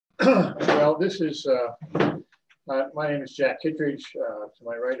Well, this is, my name is Jack Kittredge. To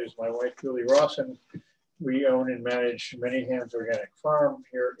my right is my wife, Julie Rawson. We own and manage Many Hands Organic Farm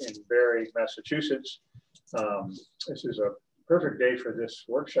here in Barre, Massachusetts. This is a perfect day for this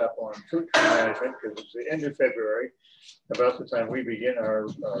workshop on fruit tree management because it's the end of February, about the time we begin our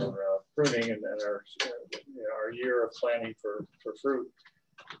pruning and our year of planning for fruit.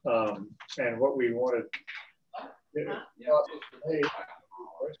 And what we wanted today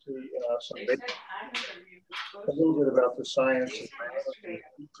a little bit about the science of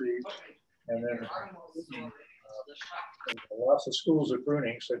trees, and then lots of schools of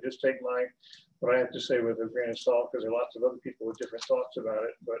pruning. So just take what I have to say with a grain of salt, because there are lots of other people with different thoughts about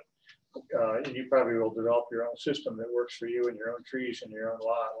it. But you probably will develop your own system that works for you and your own trees and your own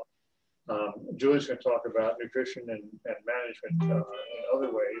lot. Julie's going to talk about nutrition and management in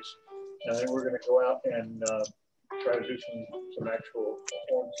other ways, and then we're going to go out and try to do some actual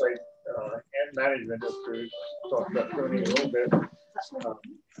on-site and management of trees. Talk about pruning a little bit.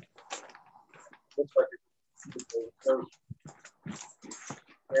 Looks like it's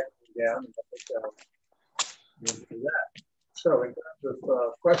down. We'll do that. So in terms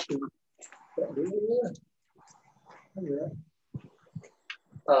of questions,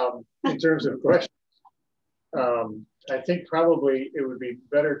 in terms of questions, I think probably it would be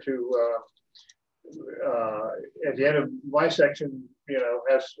better to at the end of my section,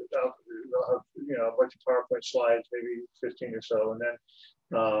 has a bunch of PowerPoint slides, maybe 15 or so, and then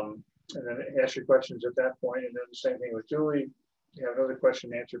ask your questions at that point, and then the same thing with Julie. You have another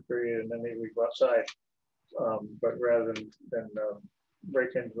question and answer period, and then maybe we go outside. But rather than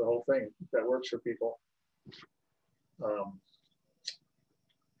break into the whole thing, if that works for people.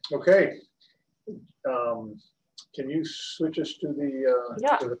 Okay. Can you switch us to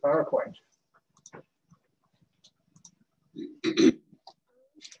the PowerPoint?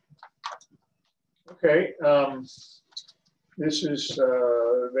 Okay, this is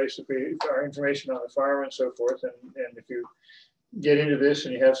basically our information on the farm and so forth. And if you get into this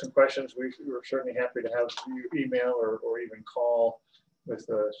and you have some questions, we're certainly happy to have you email or even call with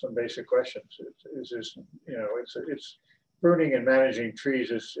some basic questions. It's pruning and managing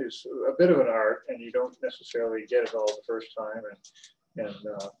trees is a bit of an art, and you don't necessarily get it all the first time. And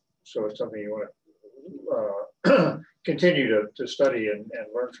so it's something you want to continue to study and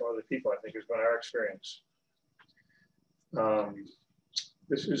learn from other people, I think, has been our experience.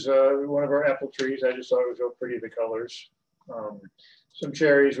 This is one of our apple trees. I just thought it was real pretty, the colors. Some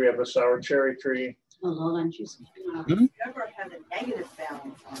cherries. We have a sour cherry tree. Hold on, you ever have a negative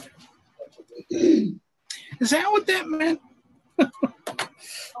balance on it? Is that what that meant?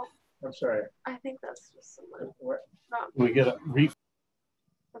 I'm sorry. I think that's just someone. We get a reef.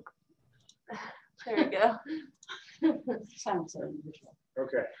 There we go. Sounds so unusual.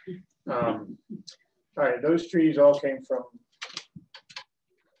 Okay. All right. Those trees all came from.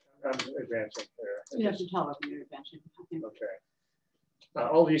 I'm advancing there. You have to tell us when you're advancing. Okay.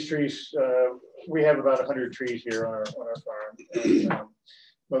 All these trees, we have about 100 trees here on our farm. And,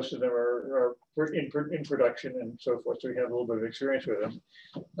 most of them are in production and so forth, so we have a little bit of experience with them.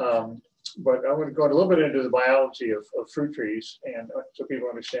 But I want to go a little bit into the biology of fruit trees, and so people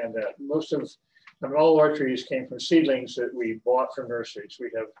understand that. All our trees came from seedlings that we bought from nurseries.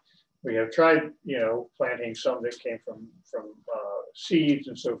 We have tried, planting some that came from seeds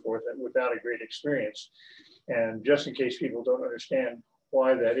and so forth, and without a great experience. And just in case people don't understand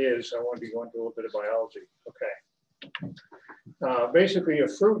why that is, I want to go into a little bit of biology. Okay. Basically, a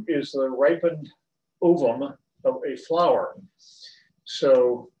fruit is the ripened ovum of a flower.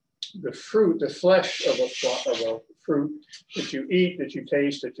 So the fruit, the flesh of a fruit that you eat, that you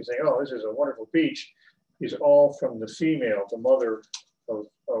taste, that you think, oh, this is a wonderful peach, is all from the female, the mother of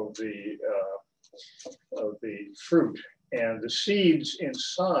the fruit. And the seeds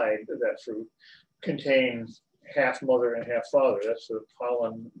inside of that fruit contain half mother and half father. That's the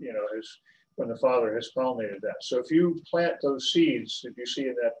pollen, is when the father has pollinated that. So if you plant those seeds that you see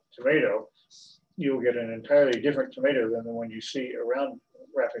in that tomato, you'll get an entirely different tomato than the one you see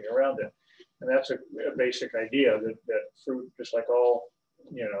wrapping around it. And that's a basic idea that fruit, just like all,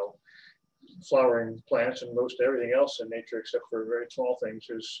 flowering plants and most everything else in nature, except for very small things,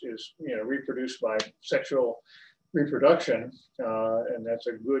 is reproduced by sexual reproduction. And that's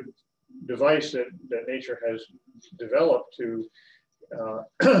a good device that nature has developed to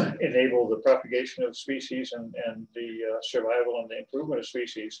enable the propagation of species and the survival and the improvement of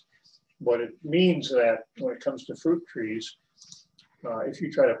species. But it means that when it comes to fruit trees, if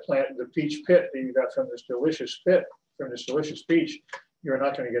you try to plant the peach pit that you got from this delicious peach, you're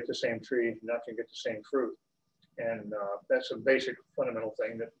not going to get the same tree, you're not going to get the same fruit. And that's a basic fundamental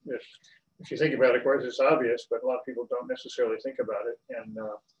thing that if you think about it, of course, it's obvious, but a lot of people don't necessarily think about it. And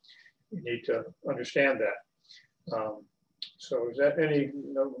you need to understand that. So is that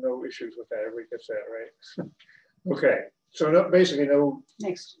no issues with that? Everybody gets that, right? Okay, so basically no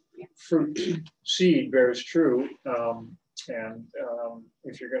Next. Yeah. fruit seed bears true.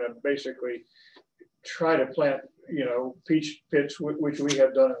 If you're going to basically try to plant, peach pits, which we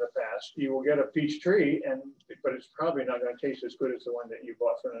have done in the past, you will get a peach tree, but it's probably not going to taste as good as the one that you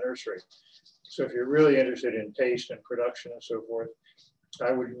bought from the nursery. So if you're really interested in taste and production and so forth,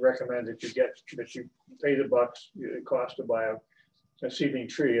 I would recommend that you pay the bucks it costs to buy a seedling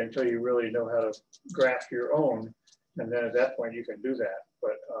tree until you really know how to graft your own, and then at that point you can do that.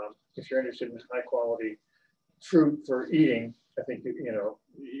 But if you're interested in high quality fruit for eating, I think you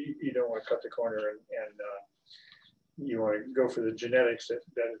don't want to cut the corner and you want to go for the genetics that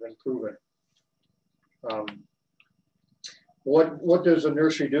have been proven. What does a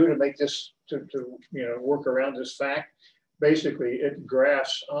nursery do to make this to work around this fact? Basically, it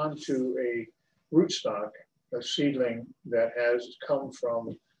grafts onto a rootstock, a seedling that has come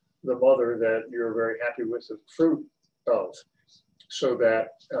from the mother that you're very happy with the fruit of, so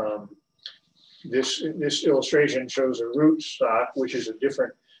that this illustration shows a rootstock, which is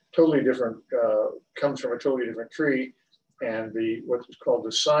totally different, comes from a totally different tree, and what's called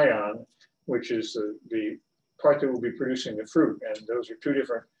the scion, which is the part that will be producing the fruit. And those are two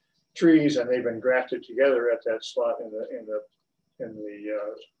different trees, and they've been grafted together at that spot in the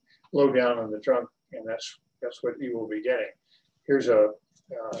low down on the trunk, and that's what you will be getting. Here's a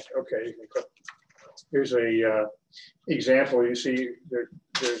here's a example. You see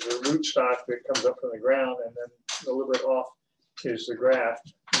there's a rootstock that comes up from the ground, and then a little bit off is the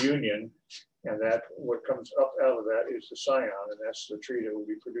graft union, and that what comes up out of that is the scion, and that's the tree that will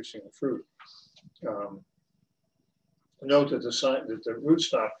be producing the fruit. Note that the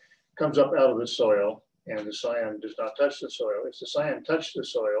rootstock comes up out of the soil, and the scion does not touch the soil. If the scion touched the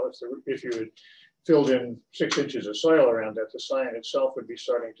soil, if you had filled in 6 inches of soil around that, the scion itself would be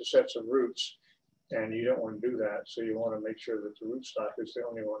starting to set some roots, and you don't want to do that. So you want to make sure that the rootstock is the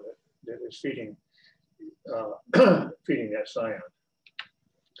only one that is feeding feeding that scion.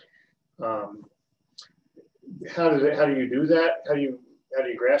 How do you do that? How do you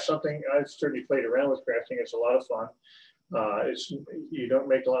graft something? I've certainly played around with grafting. It's a lot of fun. You don't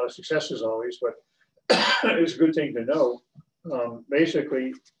make a lot of successes always, but it's a good thing to know.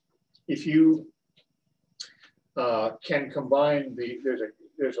 Basically, if you can combine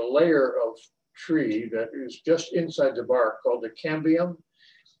there's a layer of tree that is just inside the bark called the cambium,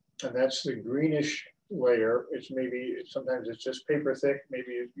 and that's the greenish layer. Sometimes it's just paper thick,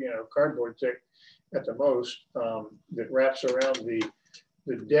 maybe cardboard thick at the most, that wraps around the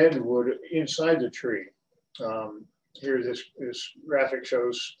dead wood inside the tree. Here, this graphic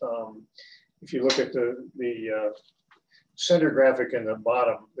shows, if you look at the center graphic in the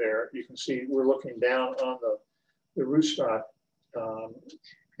bottom there, you can see we're looking down on the rootstock,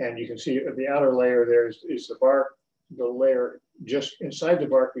 and you can see the outer layer there is the bark. The layer just inside the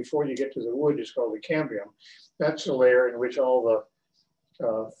bark before you get to the wood is called the cambium. That's the layer in which all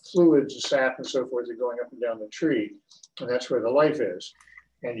the fluids, the sap and so forth are going up and down the tree, and that's where the life is.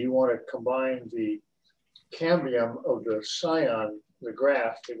 And you want to combine the cambium of the scion, the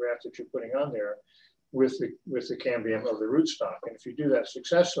graft that you're putting on there, with the cambium of the rootstock. And if you do that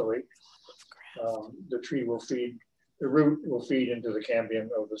successfully, the root will feed into the cambium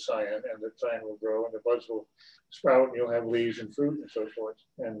of the scion, and the scion will grow, and the buds will sprout, and you'll have leaves and fruit and so forth.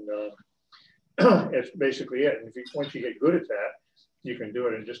 And it's basically it. And once you get good at that, you can do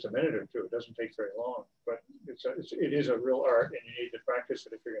it in just a minute or two. It doesn't take very long, but it is a real art, and you need to practice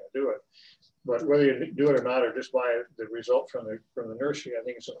it if you're going to do it. But whether you do it or not, or just buy the result from the nursery, I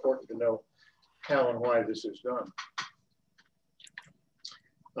think it's important to know how and why this is done.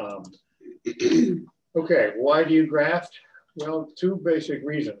 Okay, why do you graft? Well, 2 basic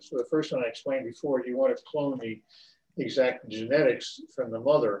reasons. So the first one I explained before, you want to clone the exact genetics from the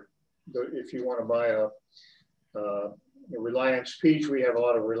mother. If you want to buy a Reliance peach, we have a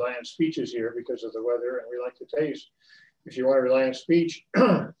lot of Reliance peaches here because of the weather, and we like the taste. If you want a Reliance peach,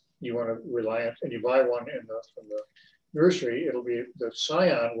 you want a Reliance, and you buy one from the nursery, the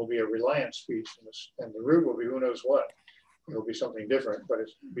scion will be a Reliance peach, and the root will be who knows what. It'll be something different, but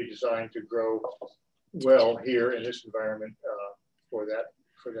it'll be designed to grow well here in this environment for that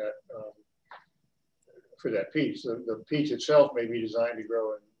peach. The peach itself may be designed to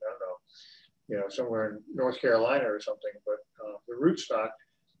grow in, I don't know, somewhere in North Carolina or something, but the rootstock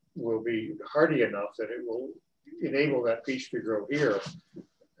will be hardy enough that it will enable that peach to grow here,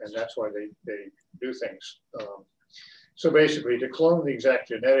 and that's why they do things. So basically, to clone the exact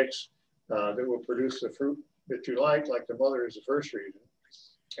genetics that will produce the fruit that you like the mother is the first reason,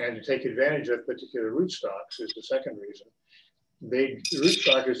 and to take advantage of particular rootstocks is the second reason.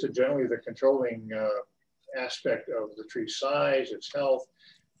 Rootstock is generally the controlling aspect of the tree's size, its health,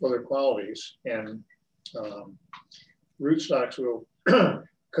 other qualities, and rootstocks will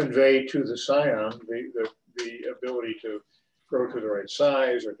convey to the scion the ability to grow to the right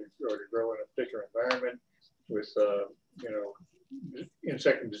size or to grow in a particular environment with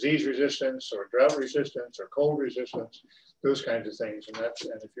insect and disease resistance or drought resistance or cold resistance, those kinds of things. And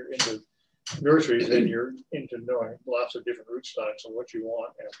if you're into nurseries, then you're into knowing lots of different rootstocks and what you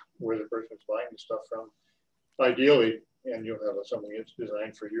want and where the person's buying the stuff from, ideally, and you'll have something that's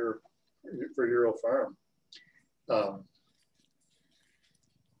designed for your farm.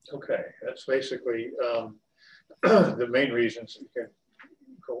 Okay, that's basically the main reasons. You can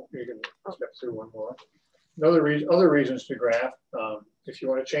step through one more. Other reasons to graft. If you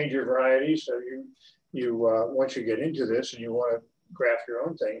want to change your varieties, so you once you get into this and you want to graft your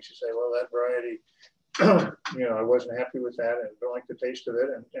own things, you say, well, that variety, I wasn't happy with that and don't like the taste of it.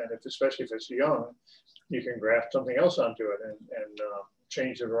 And especially if it's young, you can graft something else onto it and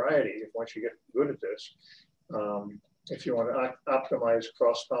change the variety once you get good at this. If you want to optimize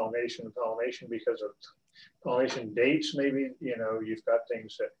cross-pollination and pollination because of pollination dates, maybe, you've got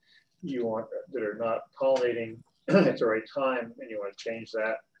things that you want that are not pollinating at the right time and you want to change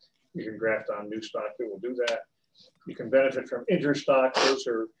that. You can graft on new stock that will do that. You can benefit from interstock. Those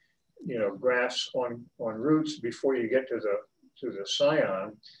are, grafts on roots before you get to the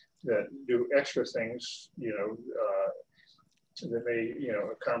scion that do extra things, that may,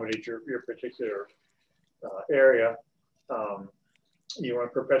 accommodate your particular area. You want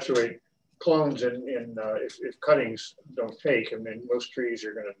to perpetuate clones if cuttings don't take, and then most trees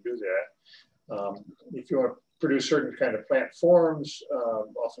are going to do that. If you want to produce certain kind of plant forms,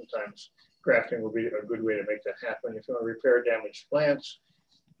 oftentimes grafting will be a good way to make that happen. If you want to repair damaged plants,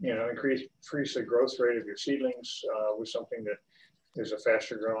 increase the growth rate of your seedlings with something that is a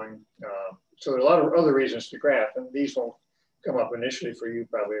faster growing. So there are a lot of other reasons to graft, and these won't come up initially for you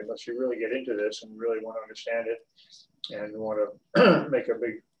probably unless you really get into this and really want to understand it and want to make a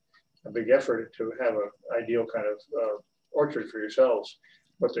big effort to have an ideal kind of orchard for yourselves.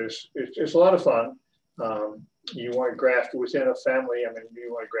 But it's a lot of fun. You want to graft within a family. I mean,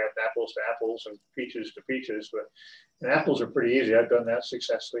 you want to graft apples to apples and peaches to peaches, and apples are pretty easy. I've done that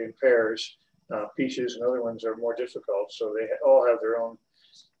successfully in pears. Peaches and other ones are more difficult. So they all have their own,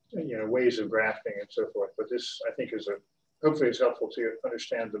 ways of grafting and so forth. But this, I think, hopefully is helpful to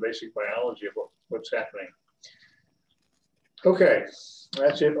understand the basic biology of what's happening. Okay,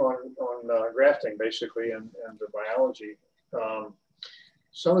 that's it on grafting basically and the biology.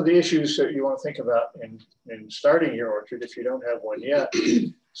 Some of the issues that you want to think about in starting your orchard, if you don't have one yet,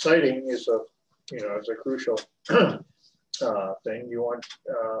 siting is a crucial thing. You want,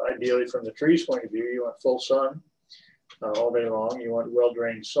 ideally from the tree's point of view, you want full sun all day long. You want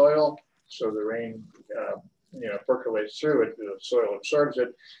well-drained soil so the rain percolates through it. The soil absorbs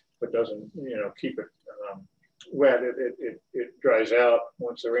it, but doesn't keep it wet. It dries out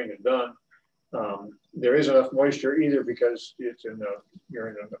once the rain is done. There is enough moisture either because you're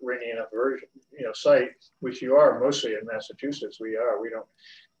in a rainy enough site, which you are mostly in Massachusetts. We don't,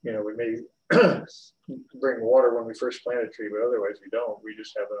 we may bring water when we first plant a tree, but otherwise we don't. We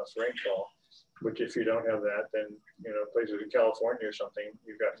just have enough rainfall, which if you don't have that, then, places in California or something,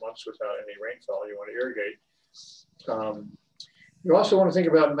 you've got months without any rainfall. You want to irrigate. You also want to think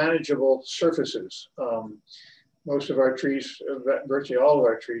about manageable surfaces. Most of our trees, virtually all of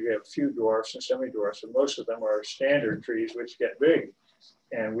our trees, we have a few dwarfs and semi-dwarfs, and most of them are standard trees which get big.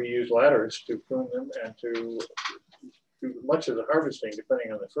 And we use ladders to prune them and to do much of the harvesting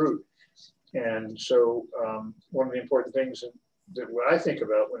depending on the fruit. And so one of the important things that I think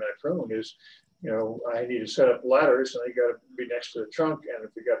about when I prune is, I need to set up ladders and they got to be next to the trunk. And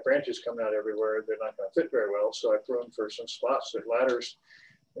if you got branches coming out everywhere, they're not going to fit very well. So I prune for some spots that ladders,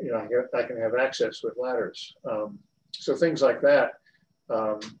 I can have access with ladders. So things like that,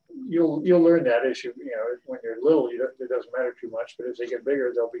 you'll learn that issue. When you're little, it doesn't matter too much. But as they get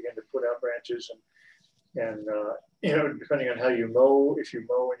bigger, they'll begin to put out branches and depending on how you mow, if you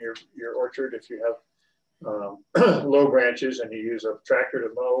mow in your orchard, if you have low branches and you use a tractor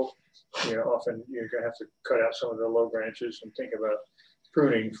to mow, often you're going to have to cut out some of the low branches and think about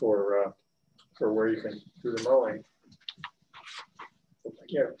pruning for where you can do the mowing.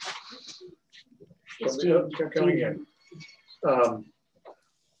 Yeah. Coming in.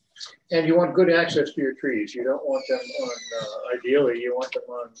 And you want good access to your trees. You don't want them on, ideally, you want them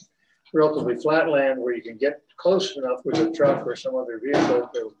on relatively flat land where you can get close enough with a truck or some other vehicle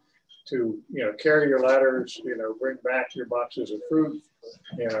to carry your ladders, bring back your boxes of fruit,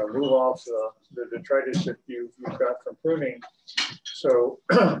 move off the detritus that you've got from pruning. So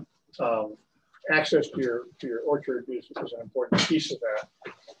access to your orchard is an important piece of that.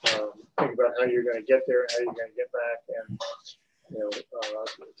 Think about how you're going to get there and how you're going to get back. And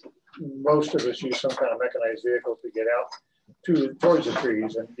most of us use some kind of mechanized vehicle to get out towards the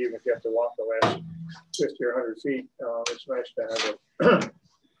trees, and even if you have to walk the last 50 or 100 feet, it's nice to have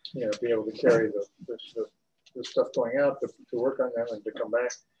be able to carry the stuff going out to work on them and to come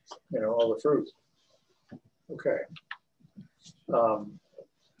back, all the fruit. Okay.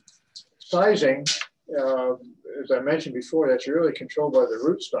 Sizing, as I mentioned before, that's really controlled by the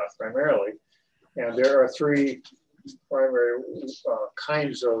rootstock primarily, and there are three primary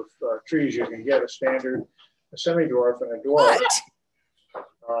kinds of trees you can get: a standard, a semi-dwarf, and a dwarf.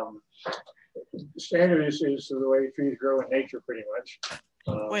 Standard is the way trees grow in nature, pretty much.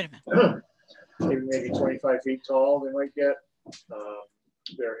 Wait a minute. Maybe 25 feet tall, they might get.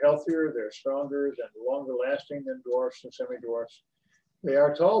 They're healthier, they're stronger, and longer lasting than dwarfs and semi-dwarfs. They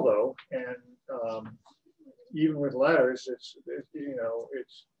are tall though, and even with ladders, it's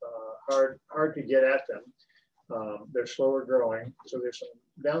hard to get at them. They're slower growing, so there's some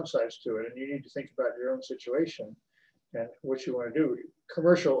downsides to it, and you need to think about your own situation and what you want to do.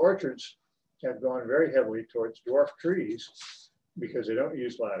 Commercial orchards have gone very heavily towards dwarf trees because they don't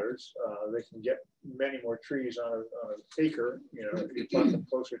use ladders. They can get many more trees on an acre. If you plant them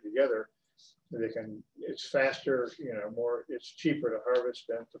closer together, it's faster, it's cheaper to harvest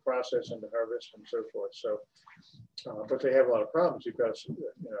and to process and to harvest and so forth. So, but they have a lot of problems. You've got to,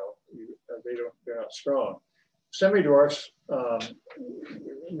 they're not strong. Semi-dwarfs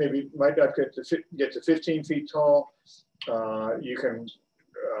maybe might not get to 15 feet tall. You can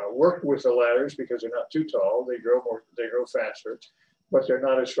work with the ladders because they're not too tall. They grow faster, but they're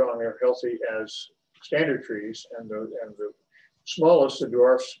not as strong or healthy as standard trees. And the smallest, the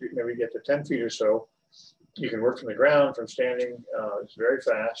dwarfs, maybe get to 10 feet or so. You can work from the ground, from standing. It's very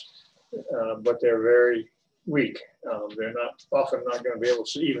fast, but they're very weak. They're often not going to be able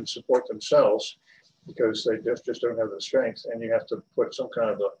to even support themselves because they just don't have the strength. And you have to put some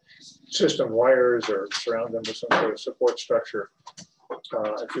kind of a system wires or surround them with some sort of support structure.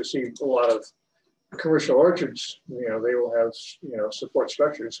 If you see a lot of commercial orchards, they will have support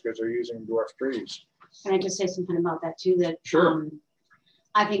structures because they're using dwarf trees. Can I just say something about that too? That sure.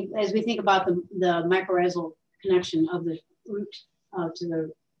 I think as we think about the mycorrhizal connection of the root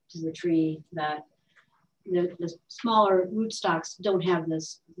to the tree, that the smaller rootstocks don't have the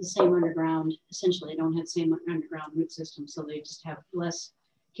same underground. Essentially, they don't have the same underground root system, so they just have less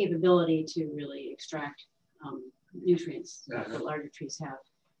capability to really extract nutrients that the larger trees have.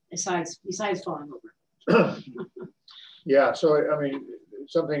 Besides falling over. Yeah. So I mean,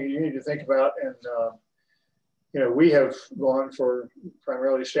 something you need to think about, and we have gone for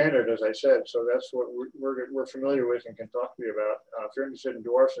primarily standard, as I said. So that's what we're familiar with and can talk to you about. If you're interested in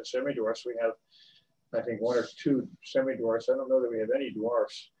dwarfs and semi-dwarfs, we have, I think, 1 or 2 semi-dwarfs. I don't know that we have any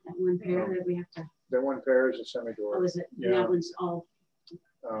dwarfs. That one pair that we have to. That one pair is a semi-dwarf. Oh, is it? Yeah. That one's all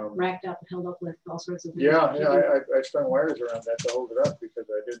racked up, held up with all sorts of things. Yeah, I strung wires around that to hold it up because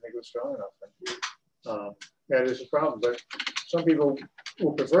I didn't think it was strong enough. And, that is a problem, but some people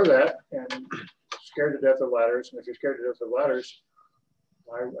will prefer that and scared to death of ladders. And if you're scared to death of ladders,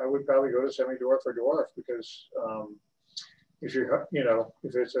 I would probably go to semi-dwarf or dwarf because if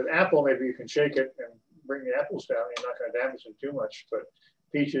it's an apple, maybe you can shake it and bring the apples down. You're not going to damage them too much, but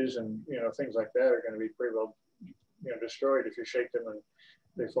peaches and things like that are going to be pretty well destroyed if you shake them and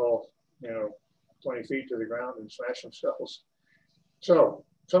they fall 20 feet to the ground and smash themselves. So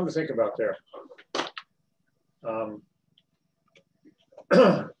something to think about there.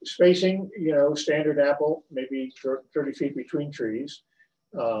 Spacing, standard apple, maybe 30 feet between trees.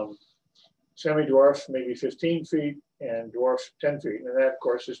 Semi-dwarf, maybe 15 feet, and dwarf 10 feet. And that, of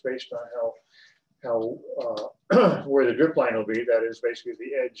course, is based on how where the drip line will be. That is basically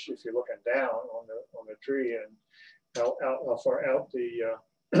the edge if you're looking down on the tree, and how far out the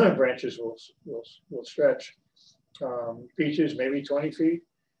branches will stretch. Peaches, maybe 20 feet.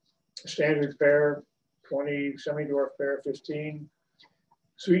 Standard pear, 20, semi-dwarf pear, 15.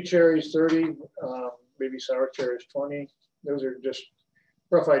 Sweet cherries, 30, maybe sour cherries, 20. Those are just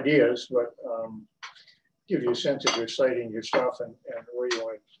rough ideas, but give you a sense of your siting, your stuff, and where you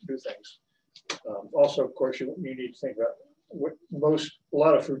want to do things. Also, of course, you need to think about a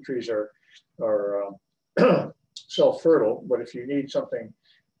lot of fruit trees are self-fertile, but if you need something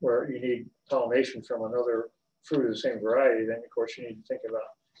where you need pollination from another fruit of the same variety, then of course you need to think about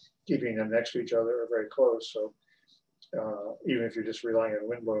keeping them next to each other or very close. So even if you're just relying on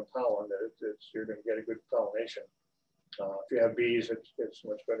windblown pollen, you're going to get a good pollination. If you have bees, it's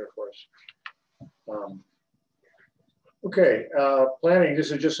much better for us. Okay, planting.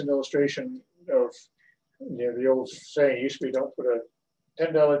 This is just an illustration of the old saying used to be, don't put a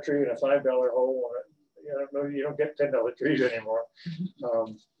 $10 tree in a $5 hole. You don't get $10 trees anymore.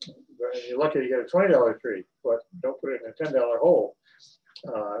 But you're lucky to get a $20 tree, but don't put it in a $10 hole.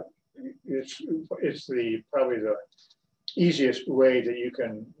 It's probably the easiest way that you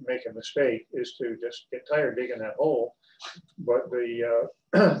can make a mistake is to just get tired digging that hole. But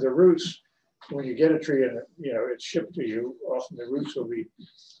the roots, when you get a tree and it's shipped to you, often the roots will be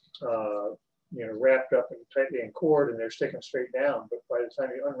wrapped up and tightly in cord, and they're sticking straight down. But by the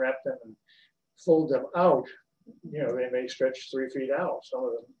time you unwrap them and fold them out, they may stretch 3 feet out. Some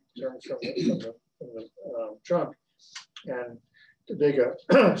of them turn from the trunk, and to dig a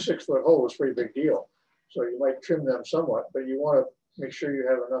 6-foot hole is a pretty big deal. So you might trim them somewhat, but you want to make sure you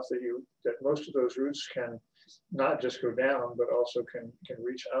have enough that most of those roots can not just go down, but also can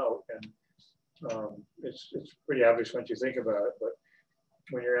reach out. And it's pretty obvious once you think about it. But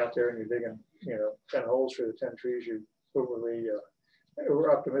when you're out there and you're digging, 10 holes for the 10 trees you probably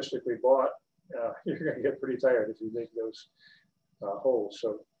or optimistically bought, you're going to get pretty tired if you dig those holes.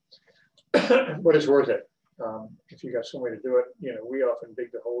 So, but it's worth it. If you got some way to do it, we often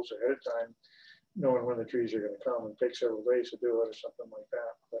dig the holes ahead of time, knowing when the trees are going to come, and take several days to do it or something like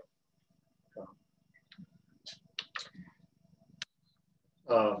that.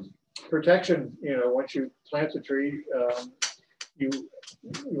 But, protection, once you plant the tree, you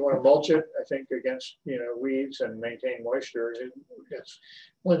want to mulch it, I think, against weeds and maintain moisture. It's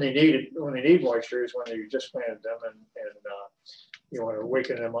when they need moisture is when you just planted them, and you want to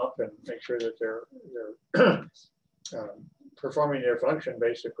waken them up and make sure that they're performing their function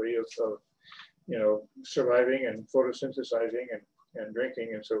basically of surviving and photosynthesizing and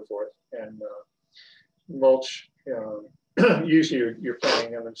drinking and so forth. And mulch. Usually you're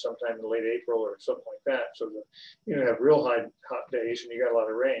planting them in sometime in late April or something like that, so that you don't have real hot days and you got a lot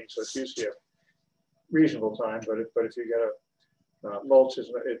of rain, so it's usually a reasonable time. But if you get a mulch,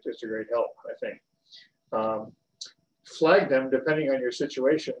 it's a great help, I think. Flag them depending on your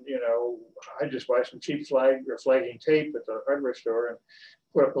situation. I just buy some cheap flag or flagging tape at the hardware store and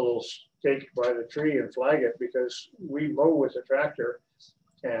put up a little stake by the tree and flag it, because we mow with a tractor,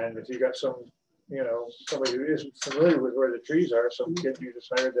 and if you got somebody who isn't familiar with where the trees are, some kid you just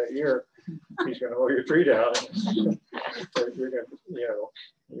hired that year, he's going to mow your tree down. You're going to,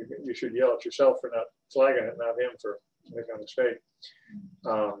 you should yell at yourself for not flagging it, not him for making a mistake.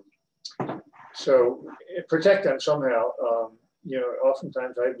 So protect them somehow.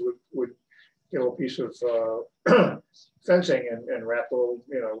 Oftentimes I would get a little piece of fencing and wrap a little,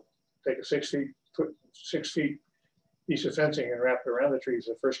 take a 6 feet piece of fencing and wrap it around the trees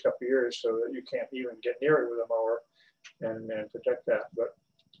the first couple of years, so that you can't even get near it with a mower, and protect that. But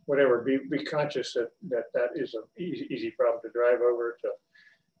whatever, be conscious that is an easy problem to drive over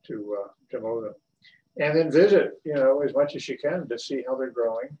to mow them, and then visit as much as you can to see how they're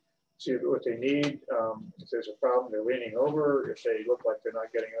growing, see what they need. If there's a problem, they're leaning over, if they look like they're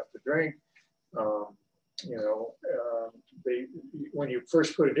not getting enough to drink. When you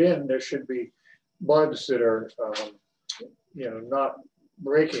first put it in, there should be buds that are not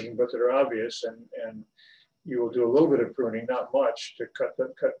breaking, but that are obvious, and you will do a little bit of pruning, not much, to cut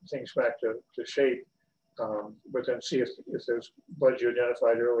things back to shape, but then see if those buds you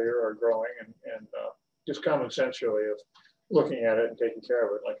identified earlier are growing, and just common sense really of looking at it and taking care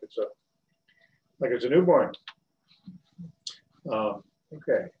of it like it's a newborn.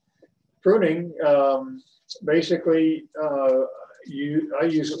 Okay, pruning, basically we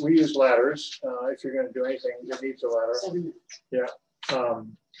use ladders. If you're going to do anything that needs a ladder. Yeah.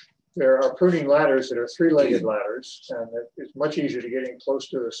 There are pruning ladders that are 3-legged ladders, and it's much easier to get in close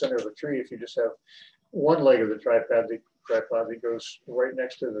to the center of a tree if you just have one leg of the tripod that goes right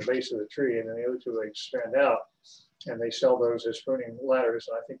next to the base of the tree, and then the other 2 legs stand out. And they sell those as pruning ladders,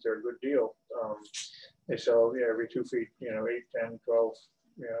 and I think they're a good deal. They sell every 2 feet, 8, 10, 12,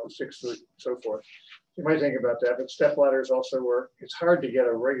 6 foot, so forth. You might think about that, but step ladders also work. It's hard to get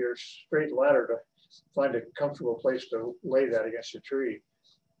a regular straight ladder to find a comfortable place to lay that against a tree.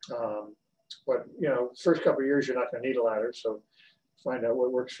 But first couple of years, you're not going to need a ladder, so find out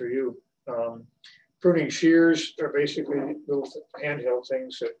what works for you. Pruning shears are basically little handheld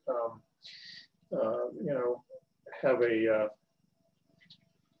things that have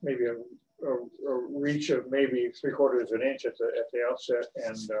maybe a reach of maybe 3/4 of an inch at the outset,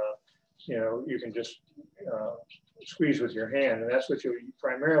 and you can just squeeze with your hand, and that's what you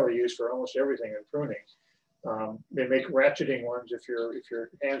primarily use for almost everything in pruning. They make ratcheting ones if your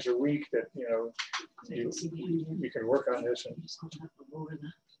hands are weak, that you can work on this. And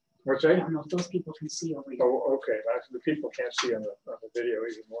what's that? I don't know if those people can see over here. Oh, okay. The people can't see on the video,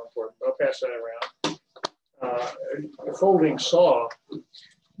 even more important. I'll pass that around. A folding saw,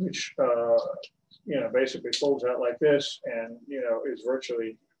 which basically folds out like this, and is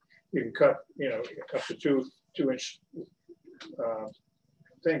virtually, you can cut cut the two-inch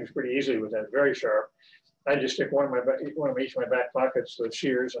things pretty easily with that. Very sharp. I just stick one of each of my back pockets, the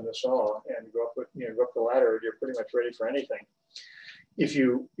shears and the saw, and go up the ladder. You're pretty much ready for anything. If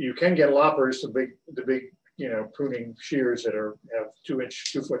you can get loppers, the big pruning shears that have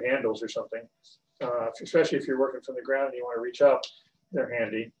 2-foot handles or something. Especially if you're working from the ground and you want to reach up, they're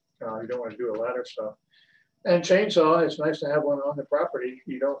handy. You don't want to do a ladder stuff. And chainsaw, it's nice to have one on the property.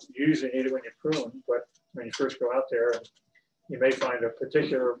 You don't usually need it when you prune, but when you first go out there, you may find a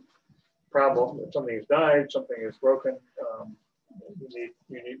particular problem. Something has died, something is broken. You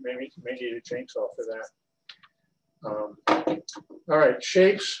may need a chainsaw for that. All right,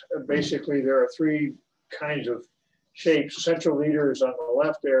 shapes. Basically, there are 3 kinds of shapes. Central leader is on the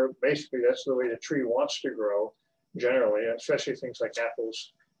left there. Basically, that's the way the tree wants to grow generally, especially things like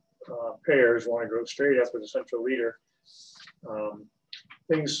apples. Pears want to grow straight up with a central leader.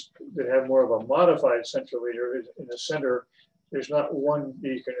 Things that have more of a modified central leader is in the center. There's not one that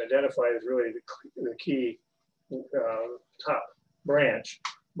you can identify as really the key top branch,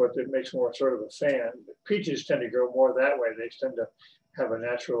 but it makes more sort of a fan. Peaches tend to grow more that way. They tend to have a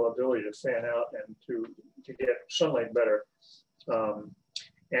natural ability to fan out and to get sunlight better. And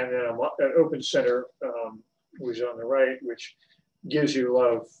then an open center, which is on the right, which gives you a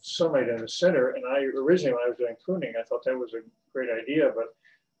lot of sunlight in the center. And originally when I was doing pruning, I thought that was a great idea, but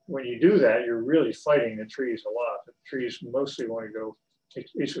when you do that, you're really fighting the trees a lot. The trees mostly want to go, at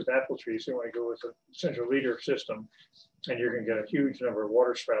least with apple trees, they want to go with a central leader system, and you're going to get a huge number of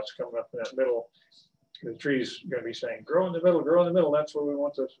water sprouts coming up in that middle. The tree's going to be saying, grow in the middle, grow in the middle. That's what we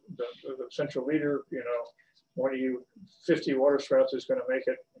want the central leader, one of you 50 water sprouts is going to make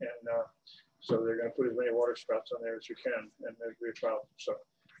it. And so they're going to put as many water sprouts on there as you can, and there's a problem. So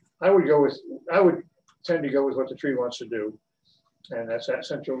I would tend to go with what the tree wants to do. And that's that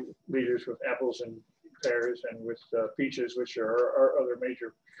central leaders with apples and pears, and with peaches, which are our other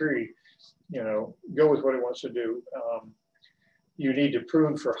major tree. Go with what it wants to do. You need to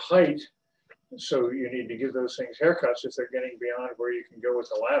prune for height, so you need to give those things haircuts if they're getting beyond where you can go with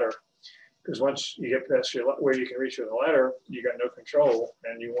the ladder. Because once you get past where you can reach with a ladder, you got no control,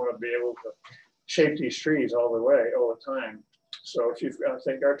 and you want to be able to shape these trees all the way, all the time. So if I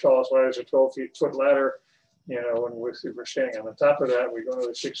think our tallest ladder is a 12-foot ladder. And if we're standing on the top of that, we go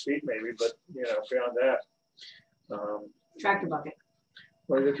another 6 feet maybe, but beyond that. Tractor bucket.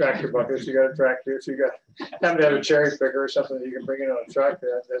 Well, the tractor buckets, you got a tractor. If you happen to have a cherry picker or something that you can bring in on a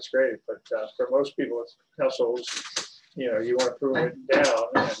tractor, that's great. But for most people with households, you want to prune it down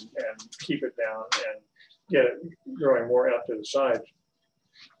and keep it down and get it growing more out to the sides.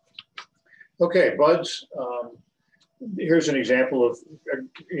 Okay, buds. Here's an example of,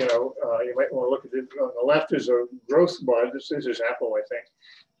 you might want to look at it. On the left is a growth bud. This is apple, I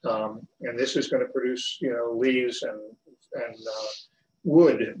think. And this is going to produce, leaves and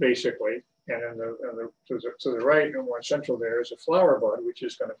wood, basically. And then to the right, no more central, there is a flower bud, which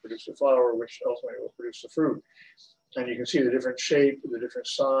is going to produce the flower, which ultimately will produce the fruit. And you can see the different shape, the different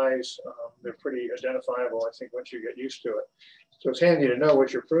size. They're pretty identifiable, I think, once you get used to it. So it's handy to know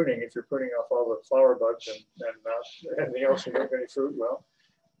what you're pruning. If you're pruning off all the flower buds and not anything else, you don't get any fruit, well,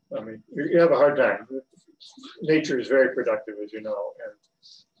 I mean, you have a hard time. Nature is very productive, as you know, and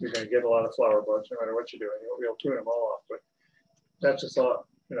you're going to get a lot of flower buds no matter what you do. And you won't be able to prune them all off, but that's a thought,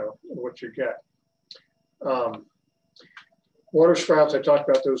 what you get. Water sprouts, I talked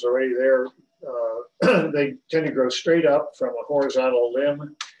about those already there. They tend to grow straight up from a horizontal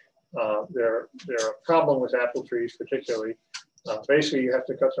limb. They're a problem with apple trees, particularly. Basically, you have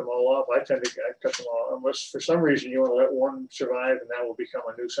to cut them all off. I tend to cut them all, unless for some reason you want to let one survive, and that will become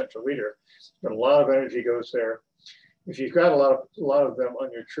a new central leader. But a lot of energy goes there. If you've got a lot of them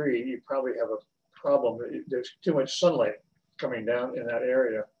on your tree, you probably have a problem. There's too much sunlight coming down in that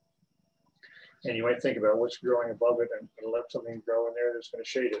area. And you might think about what's growing above it and let something grow in there that's going to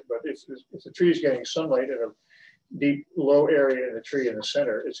shade it. But if the tree is getting sunlight in a deep, low area in the tree in the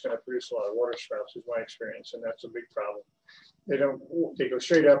center, it's going to produce a lot of water sprouts, is my experience, and that's a big problem. They go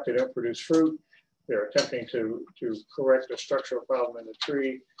straight up, they don't produce fruit. They're attempting to correct a structural problem in the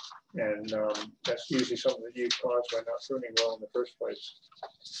tree, and that's usually something that you cause by not pruning well in the first place.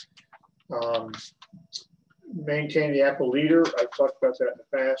 maintain the apple leader. I've talked about that in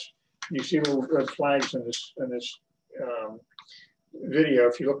the past. You see little red flags in this video.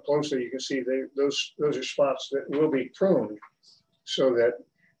 If you look closely, you can see those are spots that will be pruned so that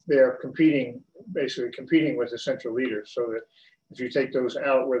they are basically competing with the central leader, so that if you take those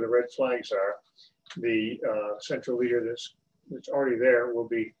out where the red flags are, the central leader that's already there will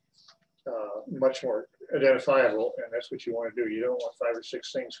be much more identifiable, and that's what you want to do. You don't want 5 or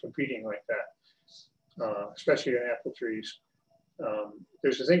 6 things competing like that, especially in apple trees.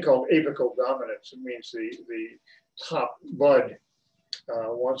 There's a thing called apical dominance. It means the top bud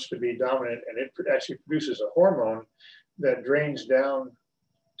wants to be dominant, and it actually produces a hormone that drains down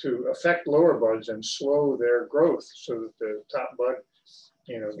to affect lower buds and slow their growth, so that the top bud,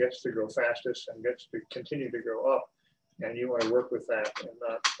 gets to grow fastest and gets to continue to grow up. And you want to work with that and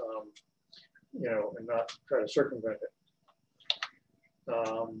not, and not try to circumvent it.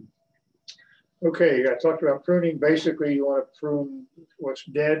 Okay, I talked about pruning. Basically, you want to prune what's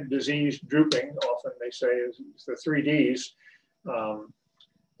dead, diseased, drooping. Often they say is the 3 Ds.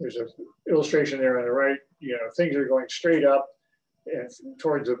 There's an illustration there on the right. Things are going straight up and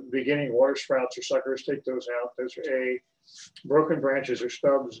towards the beginning. Water sprouts or suckers, take those out. Those are A. Broken branches or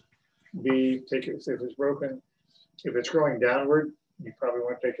stubs, B. Take it if it's broken. If it's growing downward, you probably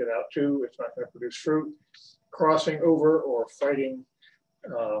want to take it out too. It's not going to produce fruit. Crossing over or fighting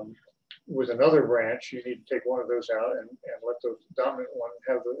with another branch, you need to take one of those out and let the dominant one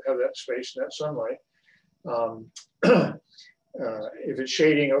have that space and that sunlight. If it's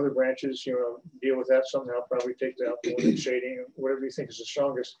shading other branches, deal with that somehow. Probably take out the one that's shading, whatever you think is the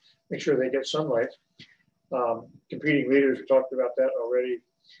strongest. Make sure they get sunlight. Competing leaders, we talked about that already.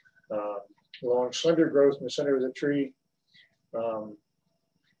 Long, slender growth in the center of the tree. You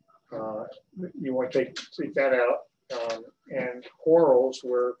want to take that out. And whorls,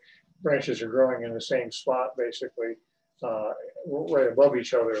 where branches are growing in the same spot, basically, right above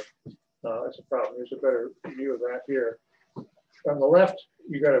each other. That's a problem. There's a better view of that here. On the left,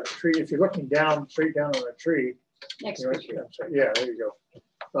 you got a tree. If you're looking down, straight down on a tree, yeah, there you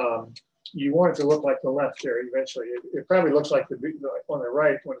go. You want it to look like the left there eventually. It probably looks like on the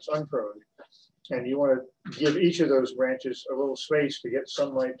right when it's unpruned. And you want to give each of those branches a little space to get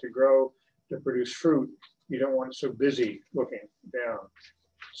sunlight to grow, to produce fruit. You don't want it so busy looking down.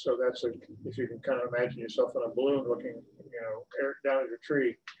 So that's if you can kind of imagine yourself on a balloon looking, down at your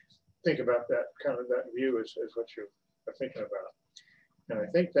tree, think about that that view is what you are thinking about. And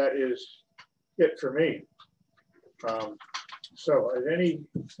I think that is it for me. So are there any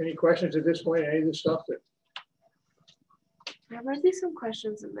questions at this point? Any of the stuff that? There might be some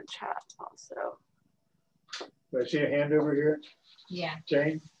questions in the chat also. Do I see a hand over here? Yeah.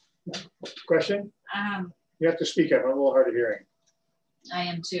 Jane? Question? You have to speak up. I'm a little hard of hearing. I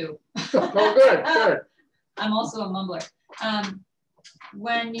am too. Oh, good, good. I'm also a mumbler.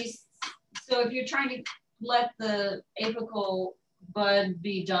 So if you're trying to let the apical bud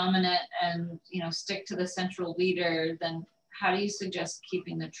be dominant and stick to the central leader, then how do you suggest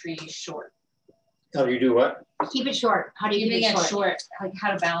keeping the tree short? How do you do what? Keep it short. How do you keep it short? Like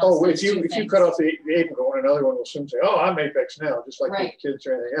how to balance. Oh, if you cut off the apical one, another one will soon say, "Oh, I'm apex now," just like the kids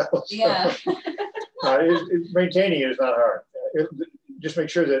or anything else. Yeah. Maintaining it is not hard. Just make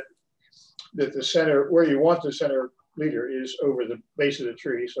sure that the center, where you want the center leader, is over the base of the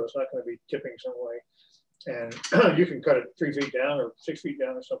tree, so it's not going to be tipping some way. And you can cut it 3 feet down or 6 feet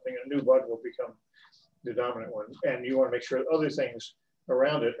down or something, and a new bud will become the dominant one. And you want to make sure that other things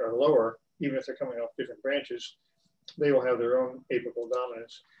around it are lower, even if they're coming off different branches. They will have their own apical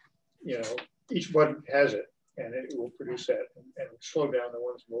dominance. Each bud has it, and it will produce that and slow down the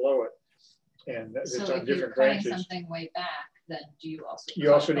ones below it. And it's so on if different you're branches. cutting something way back, then do you also?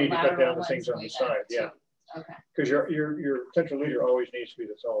 You also need to cut down the things on the side, yeah. Okay. Because your central leader always needs to be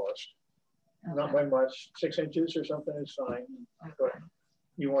the tallest. Okay. Not by much, 6 inches or something is fine. Okay. But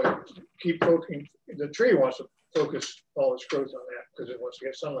you want to keep focusing. The tree wants to focus all its growth on that because it wants to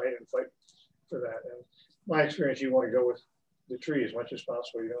get sunlight and fight for that. And my experience, you want to go with the tree as much as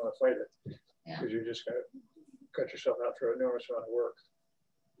possible. You don't want to fight it because you're just going to cut yourself out for an enormous amount of work.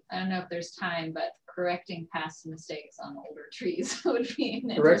 I don't know if there's time, but correcting past mistakes on older trees would be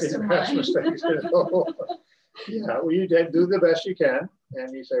an interest of mine. Correcting past mistakes. Yeah, well, you do the best you can,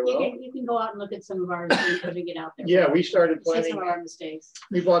 and you say, well, you can go out and look at some of our mistakes when we get out there. Yeah, we started planting. Some of our mistakes.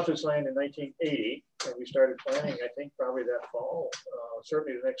 We bought this land in 1980, and we started planting, I think, probably that fall,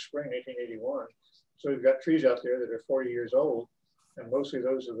 certainly the next spring, 1881. So we've got trees out there that are 40 years old, and mostly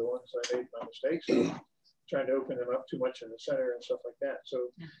those are the ones I made my mistakes on, trying to open them up too much in the center and stuff like that.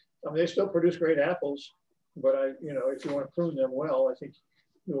 So, I mean, they still produce great apples, but if you want to prune them well, I think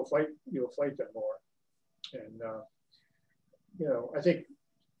you'll fight them more. And, you know, I think,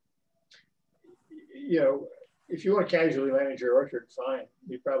 you know, if you want to casually manage your orchard, fine.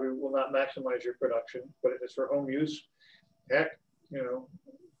 You probably will not maximize your production, but if it's for home use, heck, you know,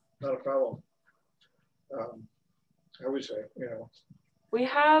 not a problem. I would say, you know. We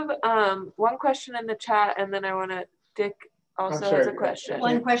have one question in the chat, and then I want to, Dick also has a question.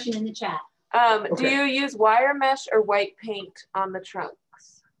 One question in the chat. Do you use wire mesh or white paint on the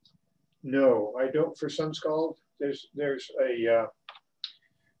trunks? No, I don't. For sun scald, there's a,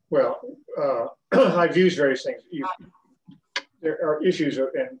 well, I've used various things. There are issues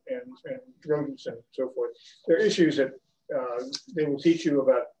and rodents and so forth. There are issues that they will teach you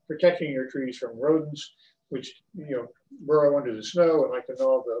about protecting your trees from rodents, which, you know, burrow under the snow and like to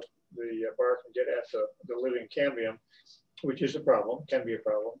gnaw the bark and get at the living cambium, which is a problem, can be a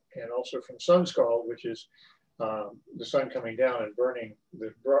problem. And also from sun scald, which is the sun coming down and burning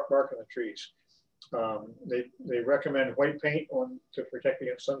the bark on the trees. They recommend white paint to protect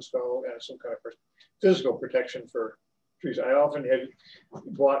against sun scald and some kind of physical protection for trees. I often have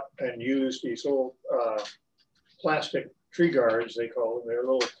bought and used these little plastic tree guards, they call them. They're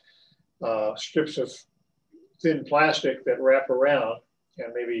little strips of thin plastic that wrap around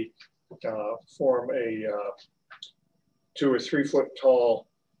and maybe form a 2 or 3 foot tall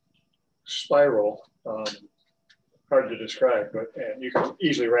spiral. Hard to describe, but and you can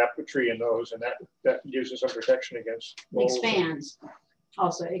easily wrap the tree in those, and that gives us some protection against mold. Expands.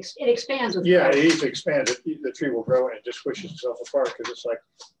 Also, it expands with yeah, it easily expands. The tree will grow and it just pushes itself apart because it's like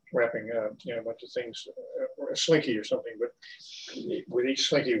wrapping you know, a bunch of things, a slinky or something. But with each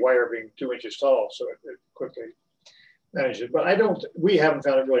slinky wire being 2 inches tall, so it quickly manages it. But we haven't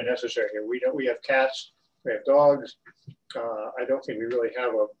found it really necessary here. We have cats, we have dogs. I don't think we really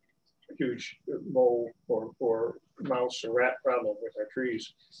have a huge mole or mouse or rat problem with our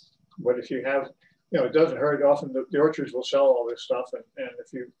trees. But if you have, you know, it doesn't hurt. Often the orchards will sell all this stuff, and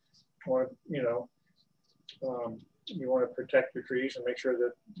if you want to, you know, you want to protect your trees and make sure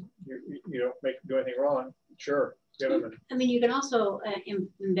that you don't do anything wrong, sure, get them in. I mean, you can also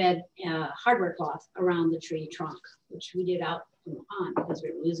embed hardware cloth around the tree trunk, which we did out in the pond because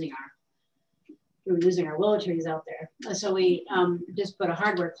we were losing our willow trees out there. So we just put a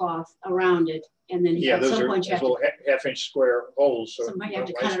hardware cloth around it, and then yeah, at those some are point you have little to, half-inch square holes. So you have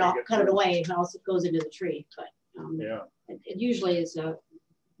to cut it off, cut it away, and also it goes into the tree. But yeah, it usually is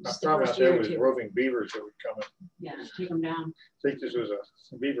just the problem first out there year or was two. roving beavers that would come and Yeah, take them down. I think this was a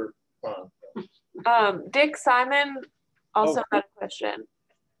beaver pond. Dick, Simon also had a question.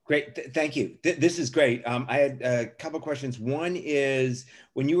 Great, thank you. This is great. I had a couple of questions. One is,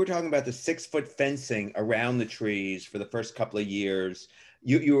 when you were talking about the 6 foot fencing around the trees for the first couple of years,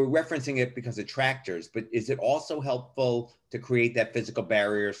 you were referencing it because of tractors, but is it also helpful to create that physical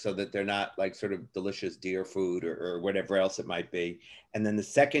barrier so that they're not like sort of delicious deer food or whatever else it might be? And then the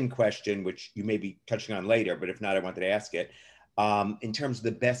second question, which you may be touching on later, but if not, I wanted to ask it, in terms of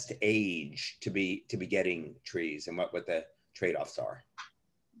the best age to be getting trees and what the trade-offs are.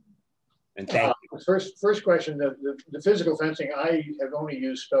 And thank you. First question, the physical fencing, I have only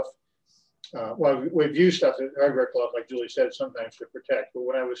used stuff, well, we've used stuff, hardware cloth, like Julie said, sometimes to protect. But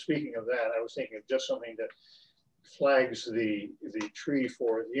when I was speaking of that, I was thinking of just something that flags the tree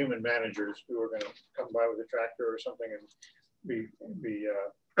for the human managers who are going to come by with a tractor or something and be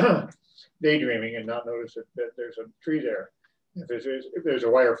daydreaming and not notice that there's a tree there. If there's a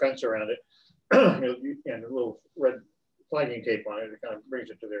wire fence around it and a little red flagging tape on it, it kind of brings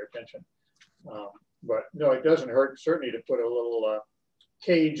it to their attention. But no, it doesn't hurt certainly to put a little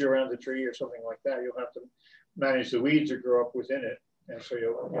cage around the tree or something like that. You'll have to manage the weeds that grow up within it, and so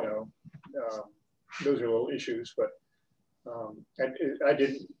those are little issues. But I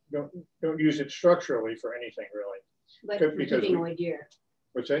don't use it structurally for anything really. But for keeping away deer.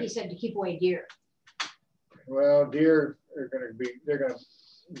 What's that? He said to keep away deer. Well, deer are going to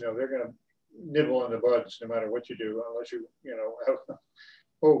nibble on the buds no matter what you do, unless you have a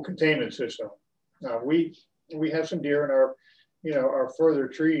whole containment system. We have some deer in our further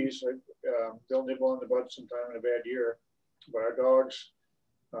trees. They'll nibble on the buds sometime in a bad year, but our dogs,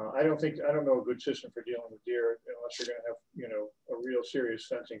 I don't know a good system for dealing with deer unless you're going to have a real serious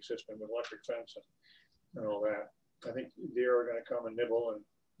fencing system with electric fence and all that. I think deer are going to come and nibble,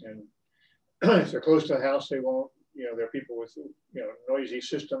 and if they're close to the house, they won't. There are people with noisy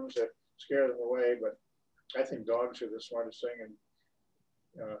systems that scare them away, but I think dogs are the smartest thing. And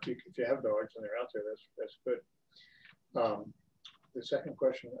if you have dogs and they're out there, that's good. The second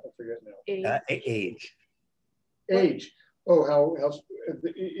question, I forget now. Age. Age. Oh, how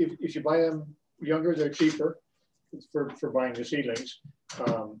if you buy them younger, they're cheaper for buying the seedlings.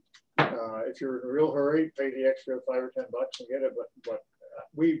 If you're in a real hurry, pay the extra $5 or $10 and get it. But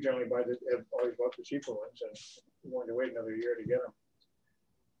we generally have always bought the cheaper ones and wanted to wait another year to get them.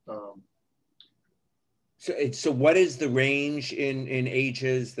 So what is the range in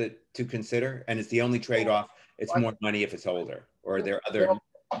ages to consider? And it's the only trade-off, it's more money if it's older, or are there other?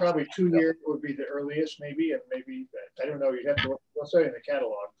 Probably 2 years would be the earliest, maybe, and maybe, I don't know, you'd have to, we'll say in the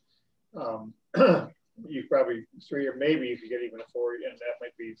catalog. You probably 3, or maybe you could get even a 4, and that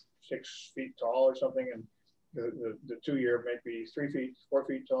might be 6 feet tall or something, and the 2 year might be 3 feet, 4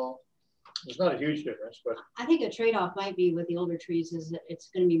 feet tall. It's not a huge difference, but I think a trade-off might be with the older trees is that it's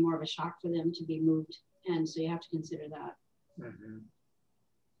going to be more of a shock for them to be moved, and so you have to consider that. Mm-hmm.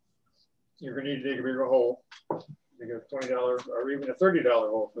 You're going to need to dig a bigger hole. You get a $20 or even a $30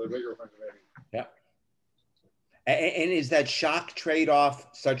 hole for the bigger ones, maybe. Yeah. And is that shock trade-off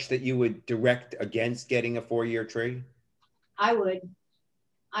such that you would direct against getting a 4-year tree? I would.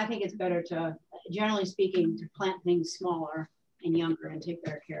 I think it's better to, generally speaking, to plant things smaller and younger and take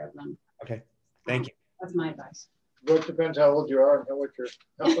better care of them. Okay, thank you. That's my advice. Well, it depends how old you are and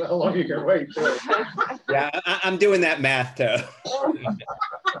how long you can wait. Too. Yeah, I'm doing that math too.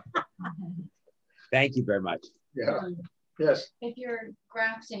 Thank you very much. Yeah. Yes. If you're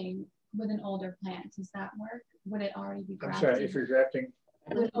grafting with an older plant, does that work? Would it already be grafted? I'm sorry, if you're grafting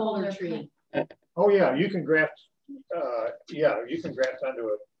with an older tree. Oh yeah, you can graft. Yeah, you can graft onto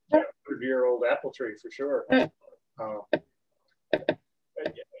a 100-year-old apple tree for sure.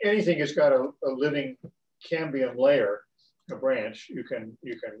 Anything that's got a living cambium layer, a branch, you can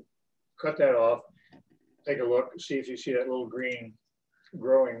cut that off, take a look, see if you see that little green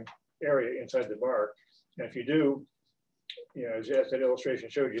growing area inside the bark. And if you do, you know, as that illustration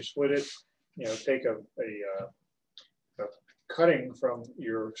showed, you split it, you know, take a cutting from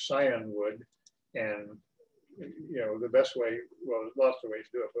your scion wood, and you know, the best way, well, there's lots of ways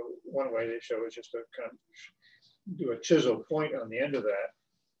to do it, but one way they show is just to kind of do a chisel point on the end of that,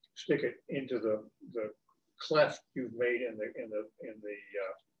 stick it into the cleft you've made in the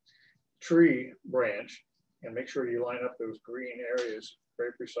tree branch, and make sure you line up those green areas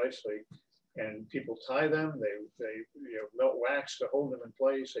very precisely. And people tie them. They you know, melt wax to hold them in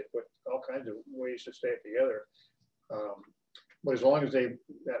place. They put all kinds of ways to stay it together. But as long as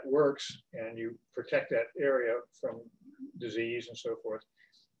that works and you protect that area from disease and so forth,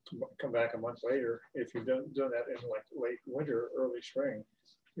 come back a month later. If you've done that in like late winter, early spring,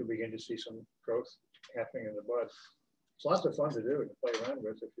 you'll begin to see some growth happening in the bud. It's lots of fun to do and to play around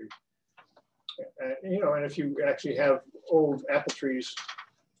with if you, you know, and if you actually have old apple trees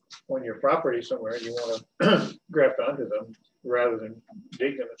on your property somewhere and you want to graft onto them rather than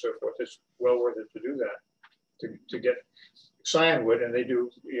dig them and so forth, it's well worth it to do that, to get scion wood. And they do,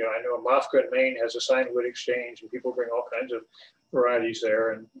 you know, I know Mofka in Maine has a scion wood exchange, and people bring all kinds of varieties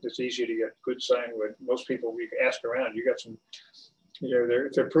there, and it's easy to get good scion wood. Most people, we ask around, you got some, you know,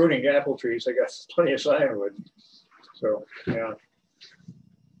 if they're pruning apple trees, they got plenty of scion wood. So, yeah.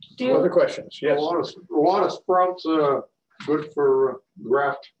 Other questions? Yes. A lot of sprouts good for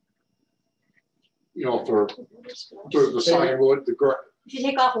graft. You know, for the scion wood, the graft. If you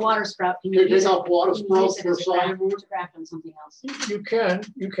take off a water sprout, can you take off water sprouts for scion wood? Graft on something else. You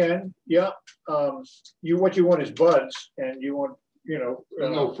can, yeah. What you want is buds, and you want, you know.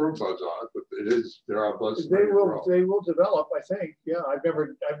 There's no fruit buds on it, but there are buds. They will develop, I think. Yeah, I've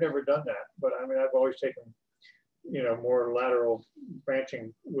never done that, but I mean, I've always taken, you know, more lateral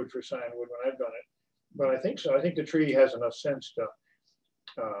branching wood for scion wood when I've done it. But I think so. I think the tree has enough sense to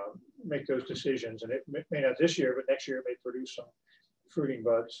make those decisions, and it may not this year, but next year it may produce some fruiting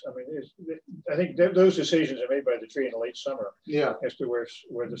buds. I mean, I think those decisions are made by the tree in the late summer. Yeah. As to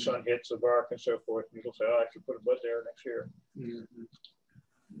where the sun hits the bark and so forth. And you'll say, oh, I should put a bud there next year. Mm-hmm.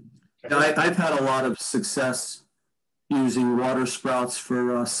 I've had a lot of success using water sprouts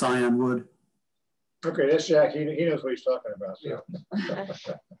for scion wood. Okay, that's Jack. He knows what he's talking about. So. Yeah.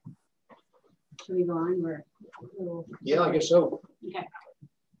 Should we go on? Yeah, I guess so. Okay.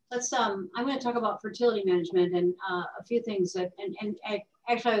 Let's. I'm going to talk about fertility management and a few things that. And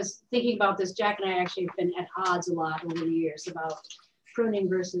actually, I was thinking about this. Jack and I actually have been at odds a lot over the years about pruning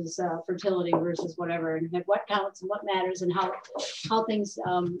versus fertility versus whatever, and what counts and what matters, and how things,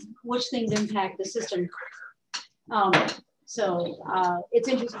 which things impact the system. So it's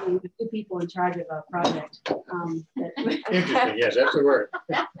interesting with two people in charge of a project. Interesting, yes, that's the word.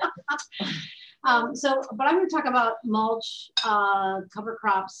 But I'm going to talk about mulch, cover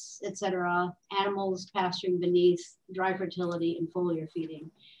crops, etc., animals pasturing beneath, dry fertility, and foliar feeding.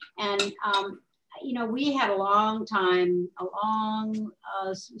 And you know, we had a long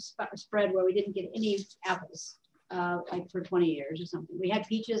spread where we didn't get any apples like for 20 years or something. We had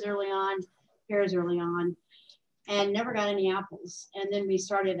peaches early on, pears early on, and never got any apples. And then we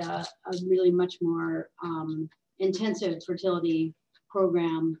started a really much more intensive fertility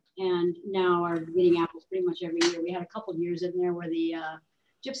program, and now are getting apples pretty much every year. We had a couple of years in there where the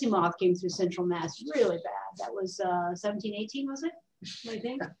gypsy moth came through Central Mass really bad. That was 17, 18, was it? I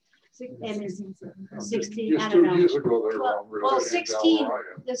think. And 16, I don't know. Years ago, they were well, 16,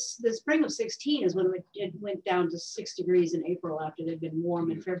 the spring of 16 is when it went down to 6 degrees in April after they'd been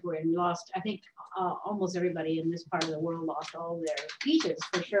warm in February. And we lost, I think almost everybody in this part of the world lost all their peaches.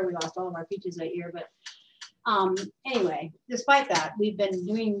 For sure, we lost all of our peaches that year. But anyway, despite that, we've been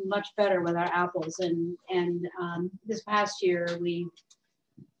doing much better with our apples. And this past year, we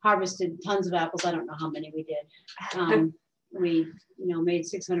harvested tons of apples. I don't know how many we did. We, made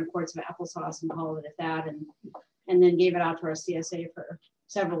 600 quarts of applesauce and called it at that, and then gave it out to our CSA for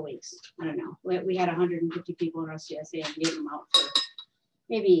several weeks. I don't know. We had 150 people in our CSA and gave them out for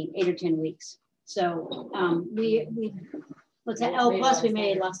maybe 8 or 10 weeks. So what's that? Oh, plus we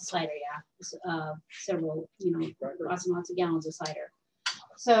made lots of cider. Yeah, several, lots and lots of gallons of cider.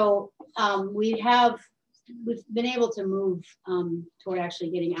 So we've been able to move toward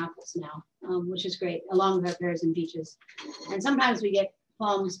actually getting apples now, which is great, along with our pears and peaches. And sometimes we get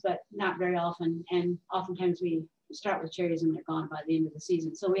plums, but not very often. And oftentimes we start with cherries and they're gone by the end of the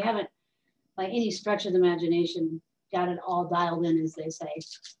season. So we haven't, by any stretch of the imagination, got it all dialed in, as they say.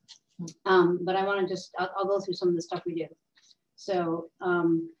 But I want to I'll go through some of the stuff we do. So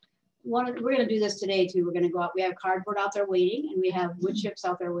we're going to do this today too. We're going to go out. We have cardboard out there waiting, and we have wood chips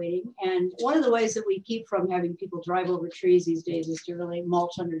out there waiting. And one of the ways that we keep from having people drive over trees these days is to really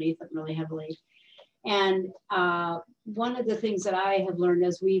mulch underneath them really heavily. And one of the things that I have learned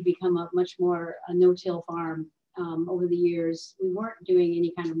as we become a much more no-till farm over the years, we weren't doing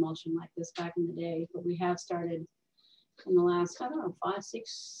any kind of mulching like this back in the day, but we have started in the last, I don't know, 5,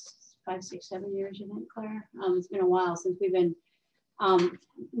 6, 7 years, you think, Claire? It's been a while since we've been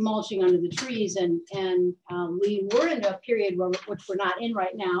mulching under the trees, and we were in a period which we're not in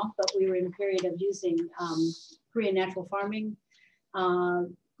right now, but we were in a period of using Korean natural farming,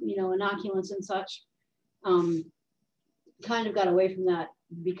 inoculants and such. Kind of got away from that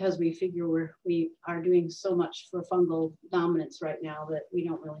because we figure we are doing so much for fungal dominance right now that we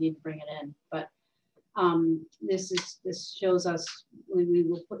don't really need to bring it in. But this shows us we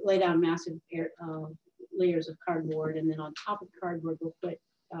will lay down massive layers of cardboard, and then on top of the cardboard we'll put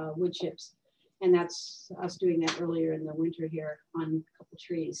wood chips, and that's us doing that earlier in the winter here on a couple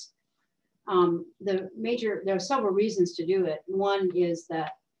trees. There are several reasons to do it. One is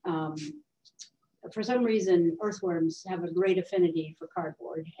that for some reason earthworms have a great affinity for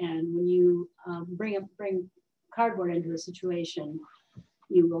cardboard, and when you bring cardboard into a situation,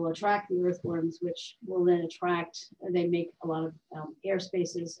 you will attract the earthworms, which will then they make a lot of air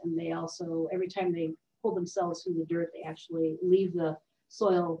spaces, and they also, every time they pull themselves through the dirt, they actually leave the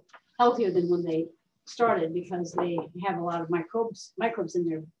soil healthier than when they started, because they have a lot of microbes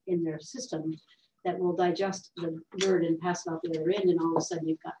in their system that will digest the dirt and pass it out the other end, and all of a sudden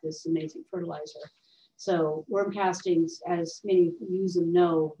you've got this amazing fertilizer. So worm castings, as many who use them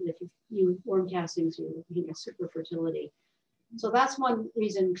know, if you use worm castings, you're looking at super fertility. So that's one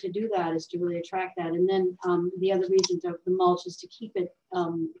reason to do that, is to really attract that. And then the other reason to the mulch is to keep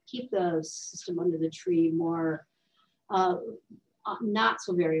the system under the tree more not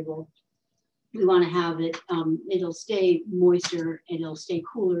so variable. We want to have it, it'll stay moister, and it'll stay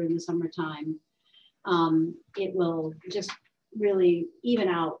cooler in the summertime. It will just really even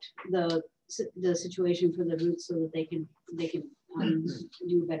out the situation for the roots so that they can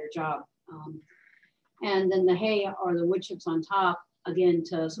do a better job. And then the hay or the wood chips on top, again,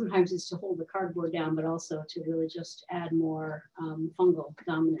 sometimes it's to hold the cardboard down, but also to really just add more fungal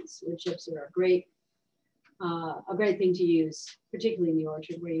dominance. Wood chips are a great thing to use, particularly in the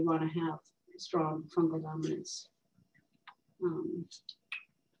orchard where you want to have strong fungal dominance.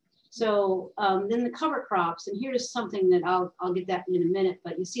 Then the cover crops, and here's something that I'll get that in a minute,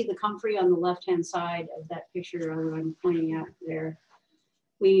 but you see the comfrey on the left-hand side of that picture that I'm pointing at there.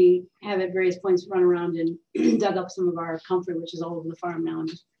 We have at various points run around and dug up some of our comfrey, which is all over the farm now, and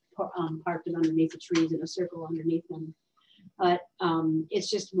just parked it underneath the trees in a circle underneath them. But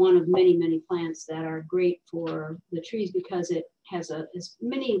it's just one of many, many plants that are great for the trees because it has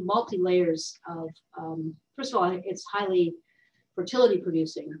many multi-layers of, first of all, it's highly fertility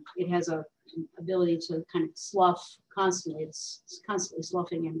producing. It has a ability to kind of slough constantly. It's constantly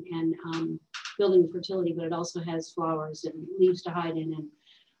sloughing and building fertility, but it also has flowers and leaves to hide in, and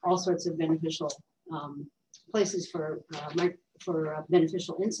all sorts of beneficial places for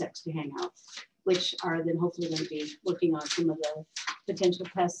beneficial insects to hang out. which are then hopefully going to be working on some of the potential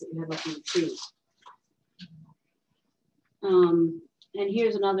pests that you have up in the trees. And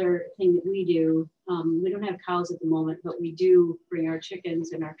here's another thing that we do. We don't have cows at the moment, but we do bring our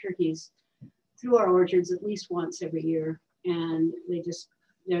chickens and our turkeys through our orchards at least once every year. And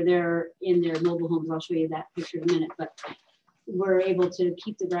they're there in their mobile homes. I'll show you that picture in a minute, but we're able to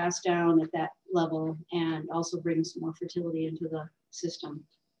keep the grass down at that level and also bring some more fertility into the system.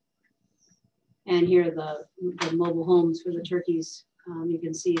 And here are the mobile homes for the turkeys. You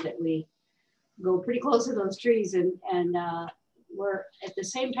can see that we go pretty close to those trees, and we're at the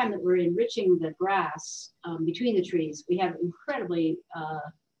same time that we're enriching the grass between the trees, we have incredibly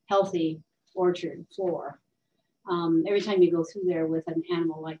healthy orchard floor. Every time you go through there with an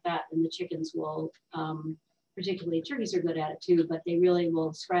animal like that, and the chickens will, particularly turkeys are good at it too, but they really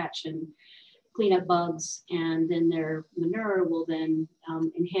will scratch and clean up bugs, and then their manure will then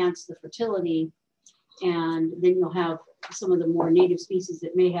enhance the fertility, and then you'll have some of the more native species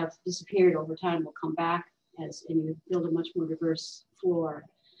that may have disappeared over time will come back and you build a much more diverse floor.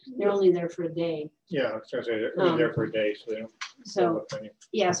 They're only there for a day. Yeah, I was gonna say they're only there for a day, so they don't. So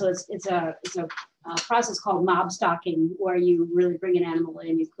yeah, so it's a process called mob stocking, where you really bring an animal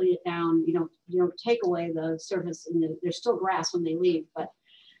in, you clean it down, you don't take away the surface, and there's still grass when they leave, but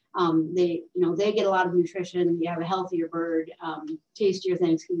they get a lot of nutrition. You have a healthier bird, tastier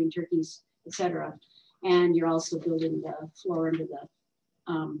Thanksgiving turkeys, etc. And you're also building the floor into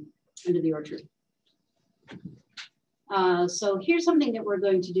the orchard. So here's something that we're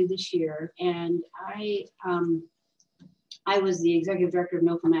going to do this year, and I was the executive director of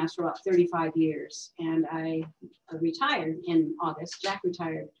NOFA Mass for about 35 years, and I retired in August. Jack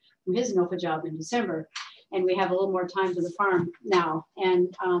retired from his NOFA job in December, and we have a little more time for the farm now.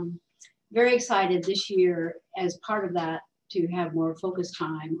 And very excited this year as part of that to have more focused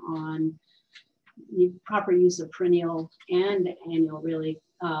time on the proper use of perennial and annual, really,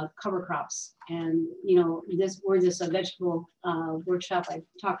 cover crops. And we're just a vegetable workshop. I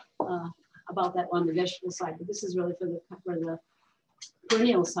talked about that on the vegetable side, but this is really for the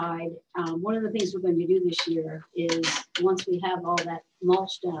perennial side. One of the things we're going to do this year is, once we have all that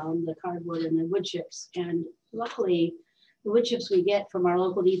mulch down, the cardboard and the wood chips, and luckily the wood chips we get from our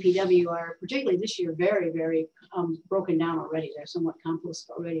local DPW are, particularly this year, very, very broken down already. They're somewhat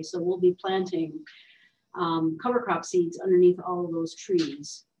composted already. So we'll be planting cover crop seeds underneath all of those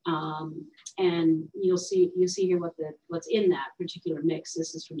trees. And you'll see here what's in that particular mix.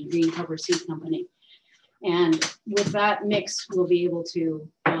 This is from the Green Cover Seed Company. And with that mix, we'll be able to,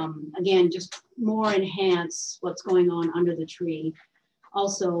 again, just more enhance what's going on under the tree.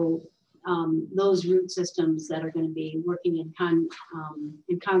 Also, those root systems that are going to be working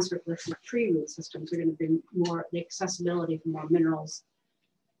in concert with the tree root systems are going to bring more the accessibility for more minerals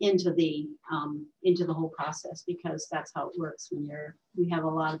into the whole process, because that's how it works when we have a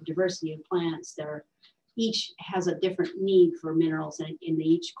lot of diversity of plants. Each has a different need for minerals, and they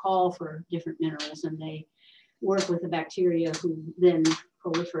each call for different minerals, and they work with the bacteria who then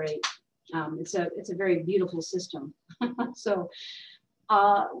proliferate. It's a very beautiful system. So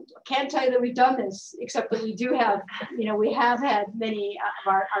can't tell you that we've done this, except that we do have, we have had many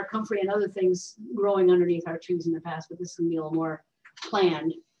of our comfrey and other things growing underneath our trees in the past, but this is gonna be a little more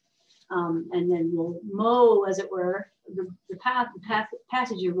planned. And then we'll mow, as it were, the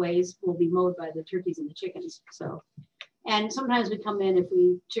passage of ways will be mowed by the turkeys and the chickens. So, and sometimes we come in, if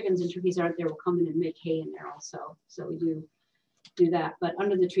chickens and turkeys aren't there, we'll come in and make hay in there also. So we do that, but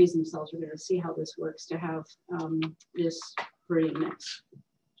under the trees themselves, we're going to see how this works to have this breeding mix.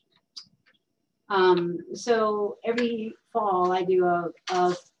 So every fall I do a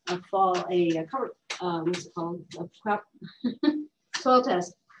cover, what's it called? A crop soil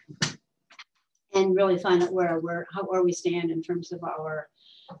test, and really find out where we stand in terms of our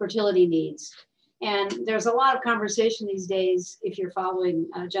fertility needs. And there's a lot of conversation these days, if you're following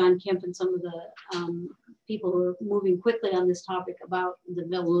John Kemp and some of the people who are moving quickly on this topic, about the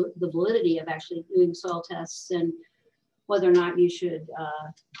validity of actually doing soil tests, and whether or not you should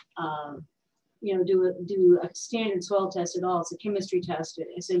do a standard soil test at all. It's a chemistry test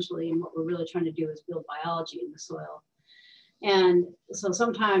essentially, and what we're really trying to do is build biology in the soil. And so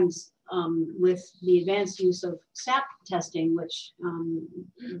sometimes with the advanced use of SAP testing, which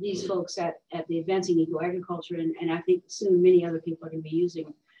these folks at the Advancing Eco-Agriculture, and I think soon many other people are going to be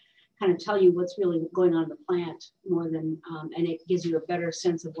using, kind of tell you what's really going on in the plant more than, and it gives you a better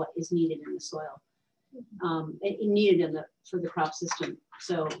sense of what is needed in the soil, for the crop system.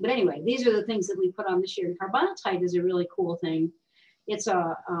 So, but anyway, these are the things that we put on this year. And carbonatite is a really cool thing. It's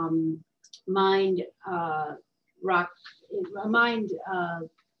a mined rock, a mined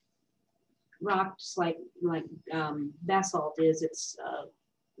rocks like basalt is. It's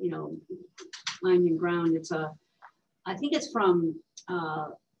you know, limestone ground. It's I think it's from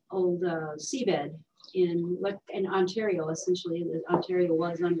old seabed in Ontario. Essentially, Ontario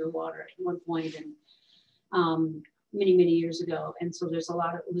was underwater at one point, and many years ago. And so there's a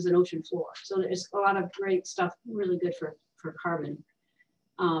lot of, it was an ocean floor. So there's a lot of great stuff, really good for carbon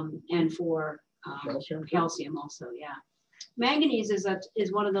and for calcium also. Yeah. Manganese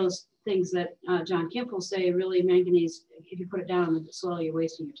is one of those things that John Kemp will say, really manganese, if you put it down in the soil, you're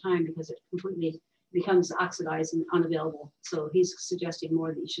wasting your time because it completely becomes oxidized and unavailable. So he's suggesting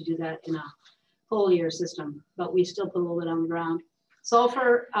more that you should do that in a foliar system, but we still put a little bit on the ground.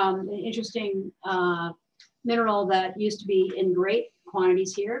 Sulfur, an interesting mineral that used to be in great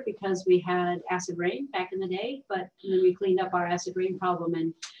quantities here because we had acid rain back in the day, but then we cleaned up our acid rain problem,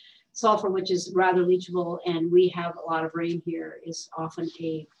 and sulfur, which is rather leachable, and we have a lot of rain here, is often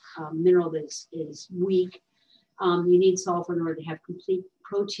a mineral that is weak. You need sulfur in order to have complete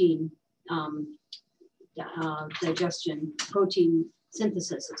protein digestion, protein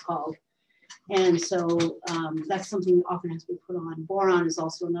synthesis, it's called. And so that's something that often has to be put on. Boron is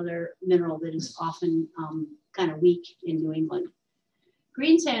also another mineral that is often kind of weak in New England.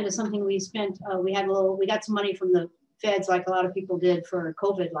 Green sand is something we spent, we got some money from the feds, like a lot of people did for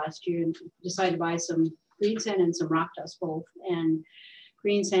COVID last year, and decided to buy some green sand and some rock dust both. And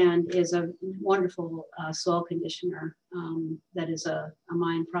green sand is a wonderful soil conditioner that is a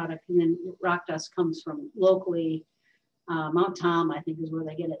mine product. And then rock dust comes from locally, Mount Tom, I think is where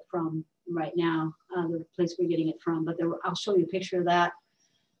they get it from right now, the place we're getting it from. But I'll show you a picture of that.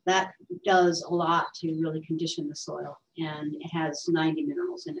 That does a lot to really condition the soil, and it has 90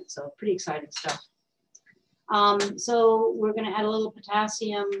 minerals in it. So pretty exciting stuff. So we're going to add a little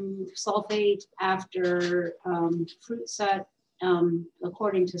potassium sulfate after fruit set.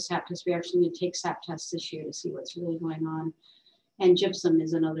 According to sap test, we actually need to take sap tests this year to see what's really going on. And gypsum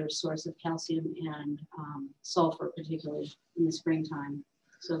is another source of calcium and sulfur, particularly in the springtime.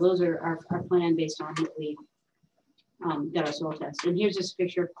 So those are our plan based on what we got our soil test. And here's just a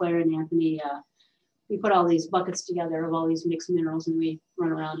picture of Claire and Anthony. We put all these buckets together of all these mixed minerals, and we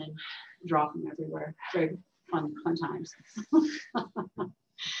run around and drop them everywhere. Very fun times.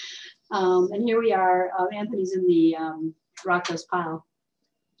 And here we are. Anthony's in the rock dust pile,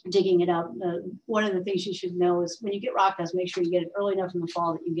 digging it up. One of the things you should know is when you get rock dust, make sure you get it early enough in the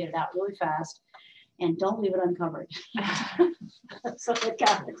fall that you get it out really fast, and don't leave it uncovered. So it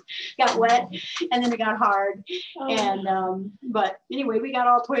got wet, and then it got hard. And but anyway, we got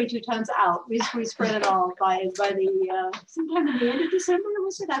all 22 tons out. We spread it all by the sometime at the end of December,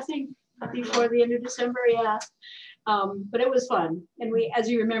 was it? I think before the end of December, yeah. But it was fun. And as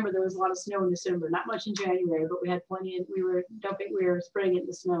you remember, there was a lot of snow in December, not much in January, but we had plenty, and we were spraying it in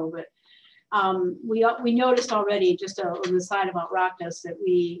the snow. But we noticed already, just on the side about rock dust, that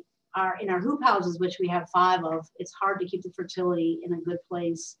we are in our hoop houses, which we have 5 of. It's hard to keep the fertility in a good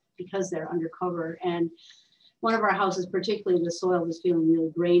place because they're undercover. And one of our houses, particularly, the soil was feeling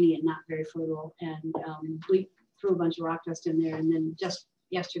really grainy and not very fertile. And we threw a bunch of rock dust in there. And then just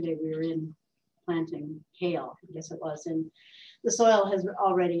yesterday we were in planting kale, I guess it was. And the soil has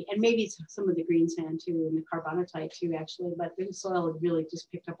already, and maybe some of the green sand too, and the carbonatite too, actually, but the soil had really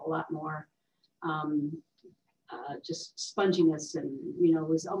just picked up a lot more just sponginess, and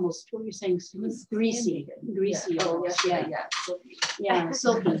was almost, what were you saying? It was greasy. Yeah. Almost. Yeah,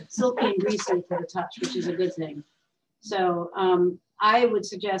 silky and greasy to the touch, which is a good thing. So I would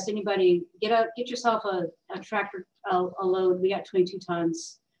suggest anybody get yourself a tractor, a load. We got 22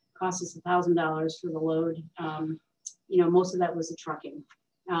 tons. Cost us $1,000 for the load. Most of that was the trucking.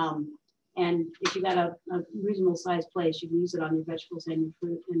 And if you got a reasonable sized place, you can use it on your vegetables and your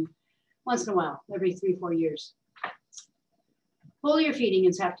fruit, and once in a while, every 3-4 years. Foliar feeding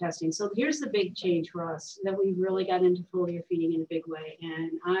and sap testing. So here's the big change for us, that we really got into foliar feeding in a big way.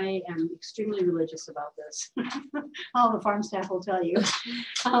 And I am extremely religious about this. All the farm staff will tell you.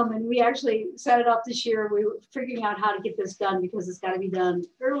 And we actually set it up this year. We were figuring out how to get this done because it's got to be done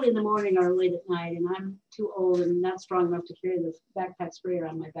early in the morning or late at night. And I'm too old and not strong enough to carry the backpack sprayer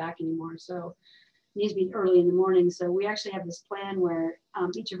on my back anymore. So it needs to be early in the morning. So we actually have this plan where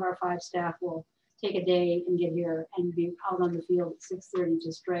each of our 5 staff will take a day and get here and be out on the field at 6:30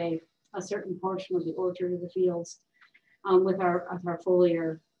 to spray a certain portion of the orchard of the fields with our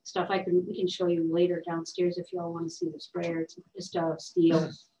foliar stuff. We can show you later downstairs if you all want to see the sprayer. It's just a steel.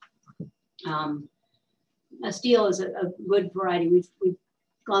 A steel is a good variety. We've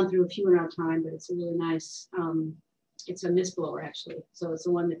gone through a few in our time, but it's a really nice. It's a mist blower actually, so it's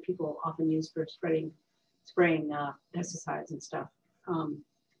the one that people often use for spraying pesticides and stuff.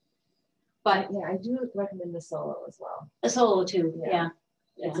 But yeah, I do recommend the solo as well. A solo too, yeah.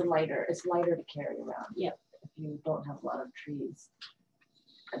 It's lighter to carry around. Yep. If you don't have a lot of trees,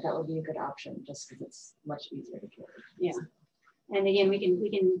 that would be a good option just because it's much easier to carry. Yeah. And again, we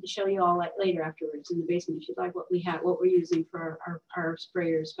can show you all that later afterwards in the basement if you'd like what we're using for our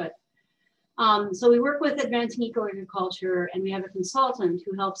sprayers. But so we work with Advancing Eco Agriculture, and we have a consultant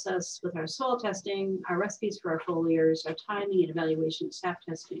who helps us with our soil testing, our recipes for our foliars, our timing and evaluation of sap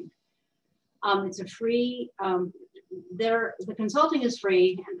testing. It's a free, the consulting is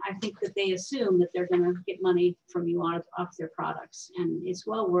free, and I think that they assume that they're going to get money from you off their products, and it's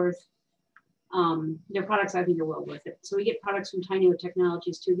well worth, their products I think are well worth it. So we get products from Tiny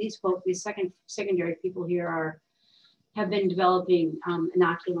Technologies too. These folks, these secondary people here have been developing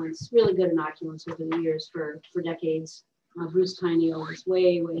inoculants, really good inoculants over the years for decades. Bruce Tyneo was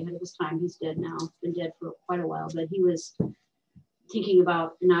way ahead of his time. He's dead now, been dead for quite a while, but he was thinking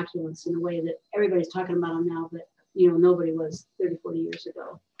about inoculants in a way that everybody's talking about them now, but nobody was 30, 40 years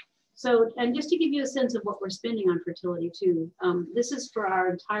ago. So, and just to give you a sense of what we're spending on fertility too, this is for our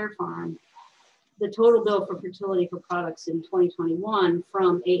entire farm. The total bill for fertility for products in 2021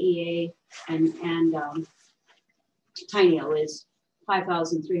 from AEA and Tyneo is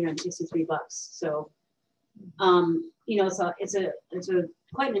 $5,363. So, it's a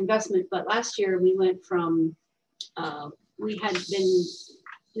quite an investment. But last year we went from we had been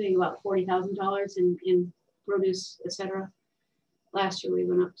doing about $40,000 in produce, etc. Last year we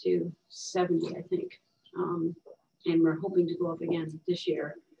went up to 70, I think, and we're hoping to go up again this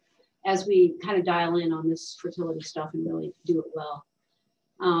year as we kind of dial in on this fertility stuff and really do it well.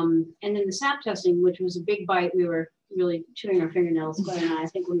 And then the sap testing, which was a big bite, we were really chewing our fingernails, Claire and I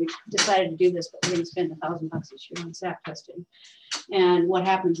think when we decided to do this, but we're going to spend $1,000 this year on sap testing. And what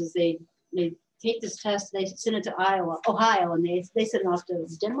happens is they take this test, they send it to Ohio, and they send it off to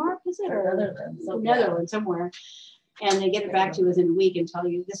Denmark, is it? Or Netherlands somewhere. And they get it back to you within a week and tell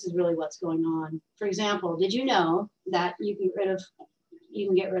you this is really what's going on. For example, did you know that you can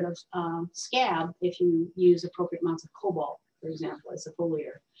get rid of scab if you use appropriate amounts of cobalt, for example, as a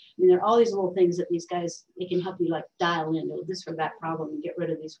foliar? I mean, there are all these little things that these guys, they can help you like dial into this or that problem and get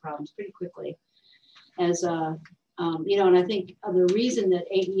rid of these problems pretty quickly. As and I think the reason that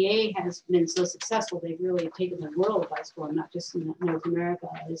AEA has been so successful, they've really taken the world by storm, not just in North America,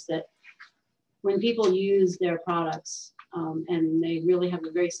 is that when people use their products and they really have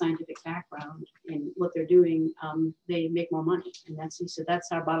a very scientific background in what they're doing, they make more money. And that's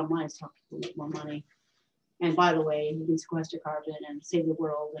our bottom line, is to help people make more money. And by the way, you can sequester carbon and save the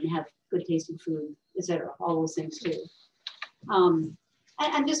world and have good tasting food, etc. All those things too.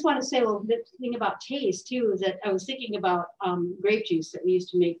 I just want to say a little bit thing about taste too, is that I was thinking about grape juice that we used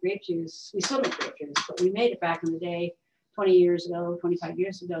to make grape juice. We still make grape juice, but we made it back in the day, 20 years ago, 25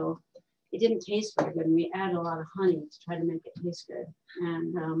 years ago. It didn't taste very good, and we added a lot of honey to try to make it taste good.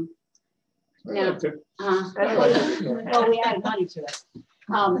 And well, we added honey to it.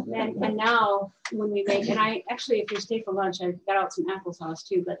 And now when we make, and I actually, if you stay for lunch, I got out some applesauce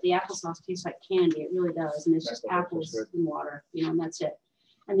too, but the applesauce tastes like candy. It really does. And it's just apples and water, and that's it.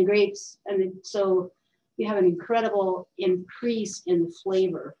 And the grapes, so you have an incredible increase in the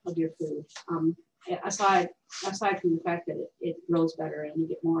flavor of your food. Aside from the fact that it grows better and you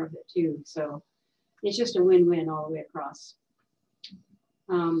get more of it too. So it's just a win-win all the way across.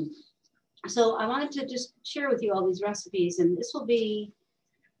 So I wanted to just share with you all these recipes, and this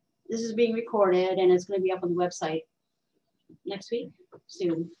is being recorded and it's going to be up on the website next week,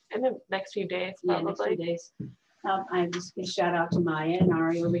 soon. In the next few days, probably. Yeah, next few days. I just give a shout out to Maya and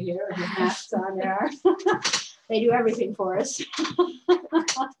Ari over here with masks on there. They do everything for us.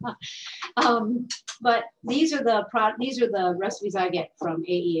 But these are the recipes I get from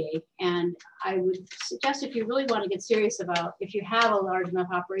AEA, and I would suggest, if you really want to get serious about, if you have a large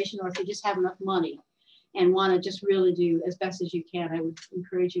enough operation, or if you just have enough money and want to just really do as best as you can, I would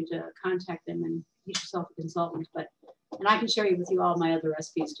encourage you to contact them and get yourself a consultant. And I can share with you all my other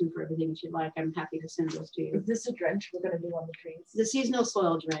recipes too for everything that you'd like. I'm happy to send those to you. Is this a drench we're going to do on the trees? The seasonal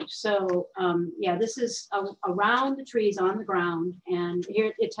soil drench. So yeah, this is around the trees on the ground. And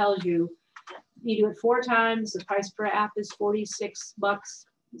here it tells you, you do it 4 times. The price per app is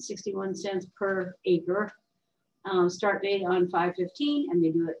 $46.61 per acre. Start date on 5/15, and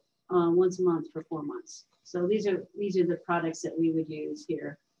they do it once a month for 4 months. So these are the products that we would use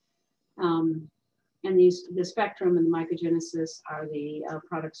here. And the Spectrum and the Mycogenesis are the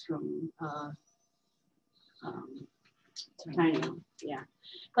products from Tyneo, yeah.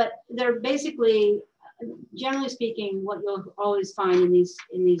 But they're basically, generally speaking, what you'll always find in these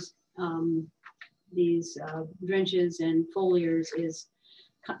drenches and foliars is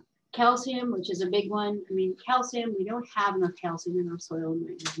Calcium, which is a big one. I mean, calcium, we don't have enough calcium in our soil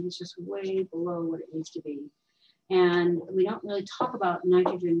right now. It's just way below what it needs to be. And we don't really talk about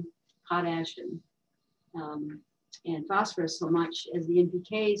nitrogen, potash, and phosphorus so much as the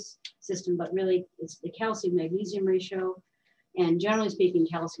NPK system, but really it's the calcium magnesium ratio. And generally speaking,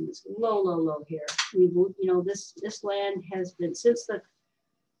 calcium is low here. You know, this land has been, since the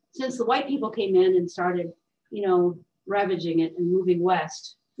white people came in and started, you know, ravaging it and moving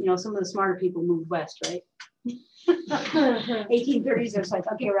west. You know, some of the smarter people moved west, right? 1830s, they're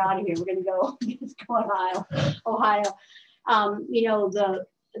like, okay, we're out of here. We're gonna go, let's go Ohio. You know,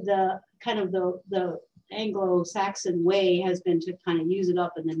 the kind of the Anglo-Saxon way has been to kind of use it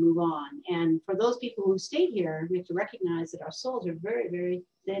up and then move on. And for those people who stayed here, we have to recognize that our soils are very, very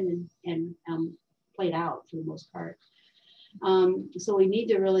thin and played out for the most part. So we need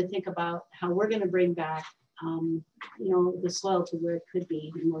to really think about how we're going to bring back, you know, the soil to where it could be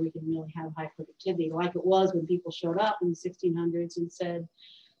and where we can really have high productivity, like it was when people showed up in the 1600s and said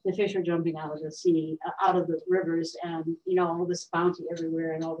the fish are jumping out of the sea, out of the rivers, and you know, all this bounty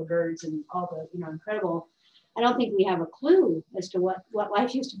everywhere and all the birds and all the, you know, incredible. I don't think we have a clue as to what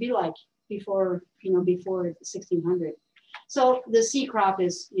life used to be like before, you know, before 1600. So the sea crop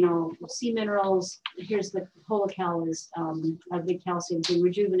is, you know, sea minerals. Here's the holocal is a big calcium thing.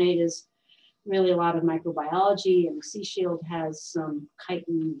 Rejuvenate is really a lot of microbiology, and the sea shield has some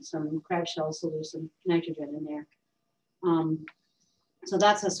chitin, some crab shells, so there's some nitrogen in there. So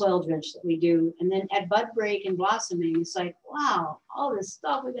that's a soil drench that we do. And then at bud break and blossoming, it's like, wow, all this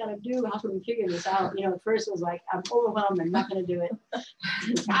stuff we gotta do. How can we figure this out? You know, at first it was like, I'm overwhelmed, I'm not gonna do it.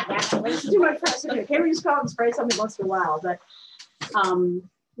 God, that's too much pressure. Can't we just go out and spray something once in a while? But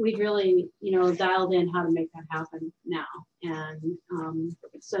we've really, you know, dialed in how to make that happen now. And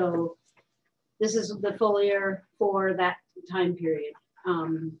so this is the foliar for that time period.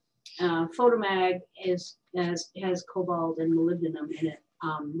 Photomag has cobalt and molybdenum in it,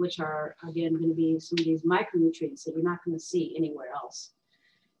 which are again going to be some of these micronutrients that you're not going to see anywhere else.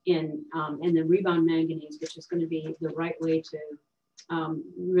 And the rebound manganese, which is going to be the right way to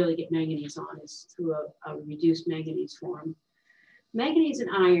really get manganese on, is through a reduced manganese form. Manganese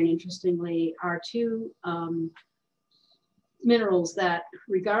and iron, interestingly, are two minerals that,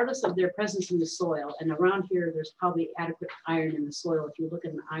 regardless of their presence in the soil, and around here, there's probably adequate iron in the soil if you look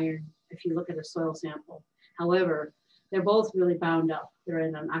at an iron, if you look at a soil sample. However, they're both really bound up. They're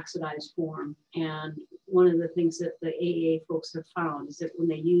in an oxidized form. And one of the things that the AEA folks have found is that when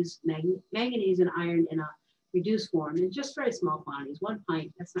they use manganese and iron in a reduced form, in just very small quantities, 1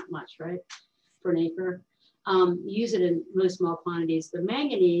 pint, that's not much, right, for an acre, use it in really small quantities. The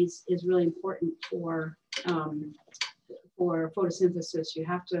manganese is really important for photosynthesis. You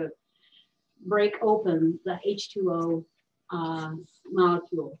have to break open the H2O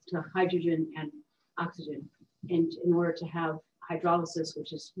molecule to hydrogen and oxygen, and in order to have hydrolysis,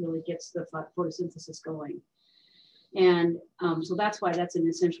 which is really gets the photosynthesis going. And so that's why that's an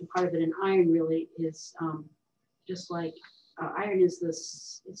essential part of it. And iron really is just like iron is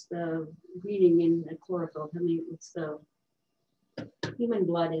this, it's the reading in the chlorophyll. I mean, it's the human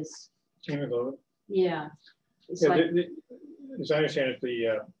blood is hemoglobin. Yeah. It's Yeah, like, as I understand it,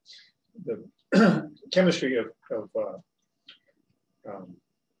 the chemistry of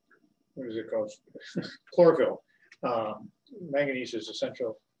what is it called? Chlorophyll. Manganese is a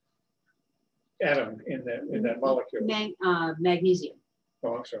central atom in that molecule. magnesium.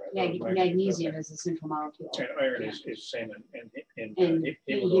 Oh, I'm sorry. Magnesium okay. is a central molecule. And iron is the same in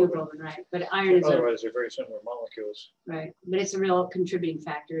hemoglobin, right? But iron is otherwise they're very similar molecules. Right, but it's a real contributing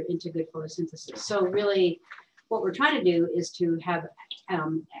factor into good photosynthesis. So really, what we're trying to do is to have,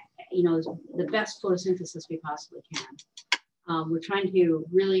 you know, the best photosynthesis we possibly can. We're trying to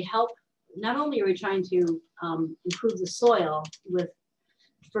really help. Not only are we trying to improve the soil with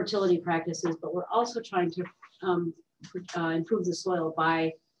fertility practices, but we're also trying to improve the soil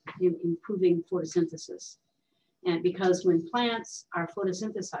by improving photosynthesis. And because when plants are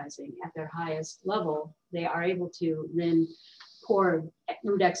photosynthesizing at their highest level, they are able to then pour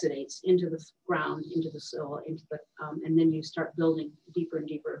root exudates into the ground, into the soil, into the, and then you start building deeper and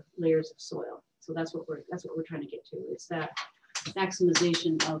deeper layers of soil. So that's what we're trying to get to. It's that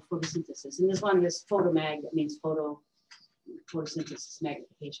maximization of photosynthesis. And this one is photomag, that means photosynthesis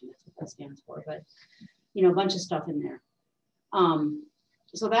magnification. That's what that stands for. But you know, a bunch of stuff in there.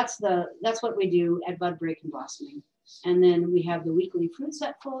 So that's what we do at bud break and blossoming. And then we have the weekly fruit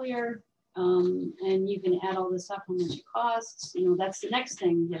set foliar, and you can add all this up how much it costs. You know, that's the next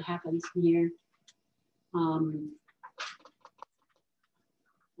thing that happens here. And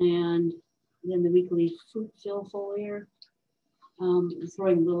then the weekly fruit fill foliar.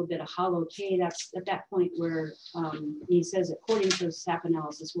 throwing a little bit of hollow K. That's at that point where he says, according to sap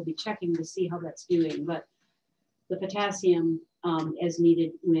analysis, we'll be checking to see how that's doing. But the potassium is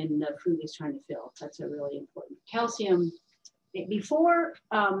needed when the fruit is trying to fill. That's a really important. Calcium, before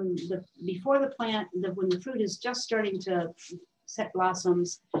the plant, when the fruit is just starting to set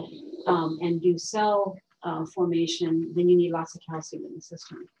blossoms and do cell formation, then you need lots of calcium in the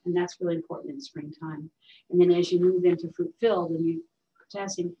system. And that's really important in springtime. And then as you move into fruit fill, then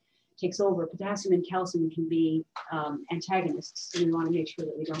potassium takes over. Potassium and calcium can be antagonists. And we want to make sure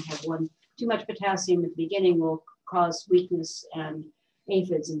that we don't have too much potassium at the beginning will cause weakness and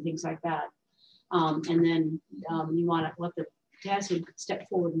aphids and things like that. And then you want to let the potassium step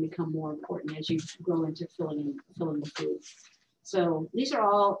forward and become more important as you grow into filling the fruit. So these are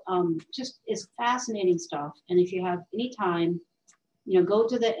all it's fascinating stuff. And if you have any time, go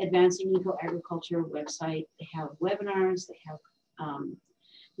to the Advancing Eco Agriculture website. They have webinars. They have,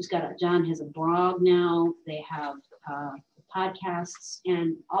 John has a blog now. They have podcasts,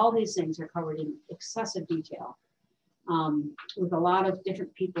 and all these things are covered in excessive detail with a lot of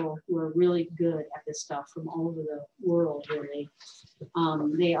different people who are really good at this stuff from all over the world, really.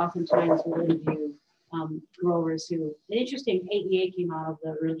 They oftentimes will interview growers who, an interesting AEA came out of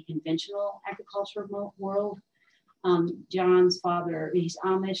the really conventional agriculture world. John's father, he's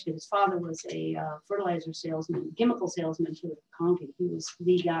Amish, but his father was a fertilizer salesman, chemical salesman to the county. He was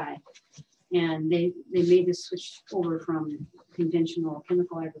the guy. And they made this switch over from conventional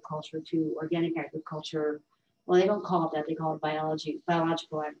chemical agriculture to organic agriculture. Well, they don't call it that, they call it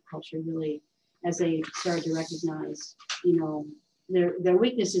biological agriculture, really, as they started to recognize, their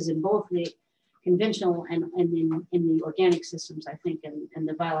weaknesses in both the conventional and in the organic systems, I think, and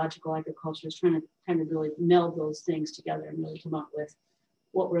the biological agriculture is trying to kind of really meld those things together and really come up with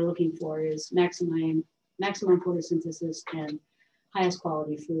what we're looking for is maximum photosynthesis and highest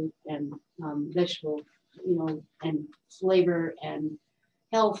quality fruit and vegetable, and flavor and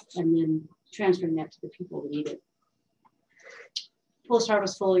health, and then transferring that to the people that eat it.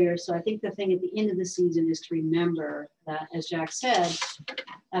 Post-harvest foliar. So I think the thing at the end of the season is to remember that, as Jack said,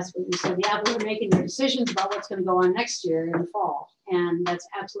 that's what we said, the apples are making their decisions about what's going to go on next year in the fall. And that's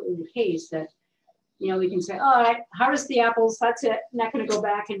absolutely the case that, we can say, all right, harvest the apples, that's it. I'm not going to go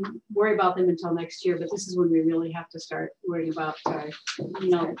back and worry about them until next year. But this is when we really have to start worrying about,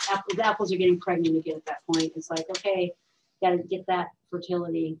 the apples are getting pregnant again at that point. It's like, okay, got to get that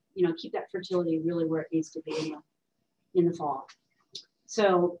fertility, keep that fertility really where it needs to be in the fall.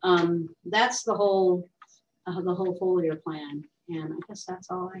 So that's the whole foliar plan. And I guess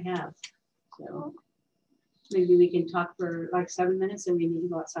that's all I have. So maybe we can talk for like 7 minutes and we need to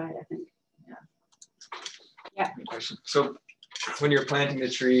go outside, I think. Yeah. Question. So when you're planting the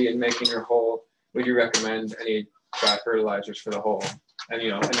tree and making your hole, would you recommend any dry fertilizers for the hole and,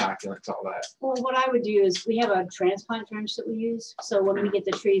 inoculants, all that? Well, what I would do is we have a transplant drench that we use. So when we get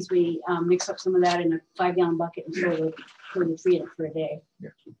the trees, we mix up some of that in a 5-gallon bucket and throw the tree in it for a day.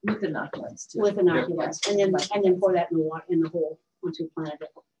 Yeah. With inoculants too. With inoculants, yeah. and then pour that in the hole once we planted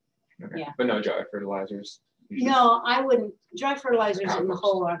it. Okay. Yeah. But no dry fertilizers. No, I wouldn't. Dry fertilizers in the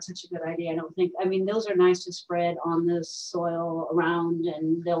hole aren't such a good idea, I don't think. I mean, those are nice to spread on the soil around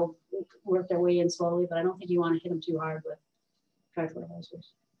and they'll work their way in slowly, but I don't think you want to hit them too hard with dry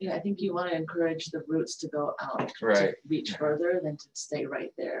fertilizers. Yeah, I think you want to encourage the roots to go out, right, to reach further than to stay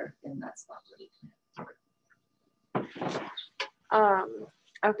right there in that spot. Okay.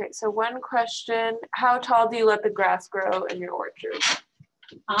 Okay, so one question, how tall do you let the grass grow in your orchard?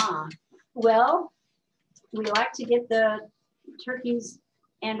 Well, we like to get the turkeys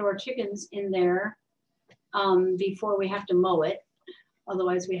and or chickens in there before we have to mow it.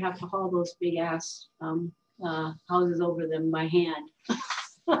 Otherwise we have to haul those big ass houses over them by hand.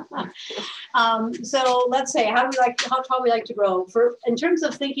 So let's say, how tall we like to grow. In terms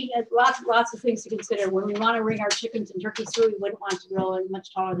of thinking, lots of things to consider. When we want to bring our chickens and turkeys through, we wouldn't want to grow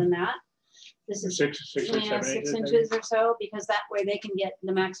much taller than that. This is 6 inches or so, because that way they can get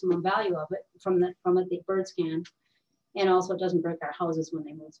the maximum value of it from what the birds can. And also it doesn't break our houses when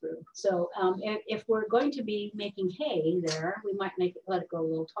they move through. So if we're going to be making hay there, we might let it go a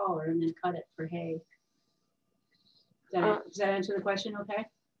little taller and then cut it for hay. Does that answer the question okay?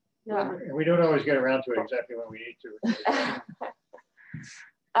 Yeah. We don't always get around to it exactly when we need to.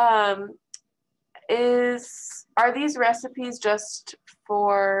 Are these recipes just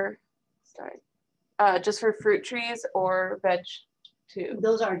for fruit trees or veg too?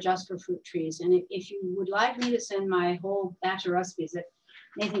 Those are just for fruit trees. And if you would like me to send my whole batch of recipes that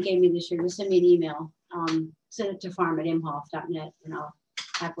Nathan gave me this year, just send me an email. Send it to farm@mhof.net and I'll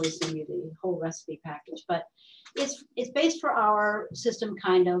happily send you the whole recipe package. But it's based for our system,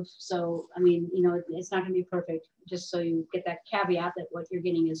 kind of. So, I mean, you know, it's not going to be perfect, just so you get that caveat that what you're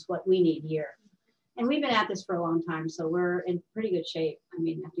getting is what we need here. And we've been at this for a long time, so we're in pretty good shape. I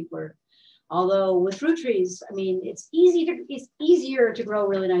mean, I think we're, although with fruit trees, I mean, it's easier to grow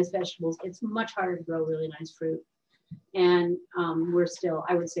really nice vegetables. It's much harder to grow really nice fruit. And we're still,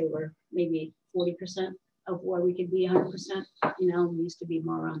 I would say we're maybe 40% of where we could be 100%. You know, we used to be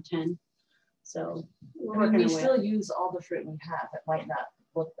more around 10. So I mean, we still use all the fruit we have. It might not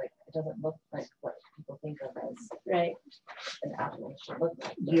look like, it doesn't look like what people think of as an apple should look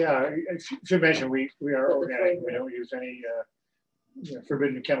like. Yeah, I should mention we are organic. We don't use any you know,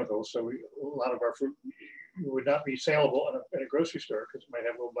 forbidden chemicals. So a lot of our fruit would not be saleable in a grocery store because it might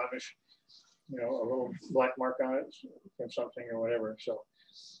have a little blemish, you know, a little black mark on it from something or whatever. So.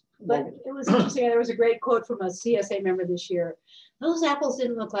 But it was interesting. There was a great quote from a CSA member this year. Those apples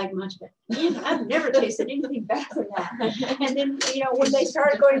didn't look like much, but man, I've never tasted anything better than that. And then, you know, when they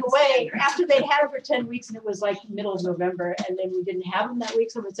started going away, after they'd had it for 10 weeks and it was like middle of November, and then we didn't have them that week,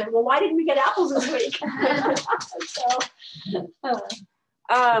 someone said, well, why didn't we get apples this week?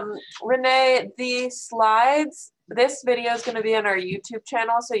 Renee, the slides, this video is going to be on our YouTube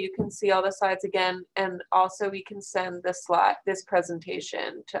channel, so you can see all the slides again, and also we can send this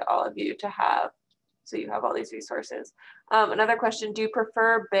presentation to all of you to have, so you have all these resources. Another question, do you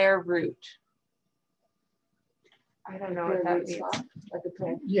prefer bare root? I don't know what that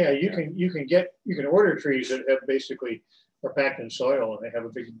means. Yeah, you can order trees that have basically are packed in soil and they have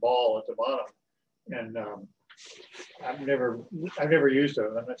a big ball at the bottom. And I've never used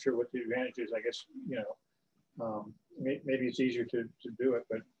them. I'm not sure what the advantage is. I guess, you know, maybe it's easier to do it,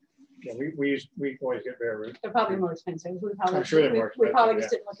 but yeah, we always get bare root. They're probably more expensive. I'm sure they're more expensive. We probably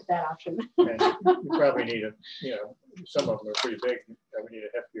just didn't look at that option. And you probably need you know, some of them are pretty big. You probably need a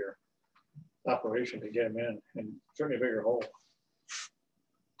heftier operation to get them in, and certainly a bigger hole.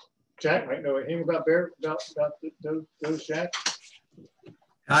 Jack might know anything about those, Jack?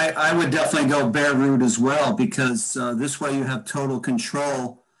 I would definitely go bare root as well, because this way you have total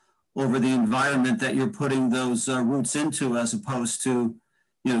control over the environment that you're putting those roots into, as opposed to,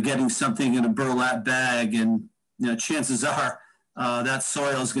 you know, getting something in a burlap bag, and, you know, chances are that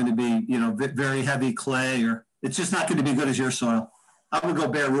soil is going to be, you know, very heavy clay, or it's just not going to be good as your soil. I would go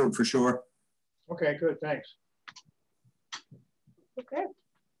bare root for sure. Okay, good, thanks. Okay.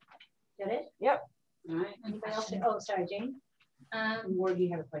 Got it? Yep. All right. Anybody else? Oh, sorry, Jane. Or do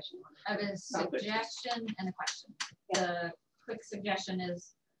you have a question? I have a suggestion and a question. Yeah. The quick suggestion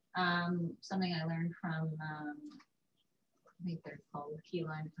is something I learned from, I think they're called key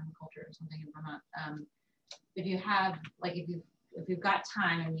line permaculture or something in Vermont. If you have, like, if you've got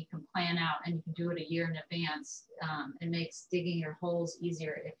time and you can plan out and you can do it a year in advance, it makes digging your holes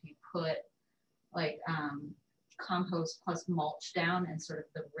easier if you put like compost plus mulch down and sort of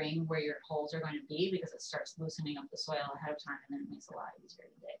the ring where your holes are going to be, because it starts loosening up the soil ahead of time, and then it makes it a lot easier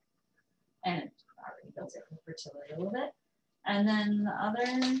to dig. And it already builds it for fertility a little bit. And then the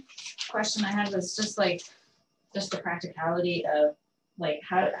other question I had was just like, just the practicality of like,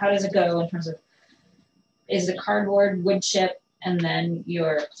 how does it go in terms of, is the cardboard wood chip and then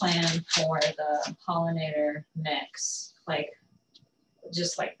your plan for the pollinator mix, like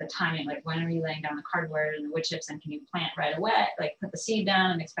just like the timing, like when are you laying down the cardboard and the wood chips, and can you plant right away, like put the seed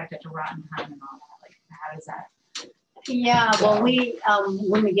down and expect it to rot in time and all that? Like, how does that? Yeah, well, we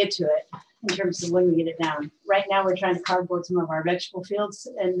when we get to it, in terms of when we get it down. Right now, we're trying to cardboard some of our vegetable fields,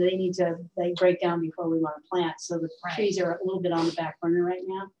 and they break down before we want to plant. So the trees are a little bit on the back burner right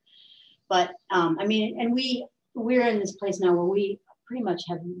now. But I mean, and we're in this place now where we pretty much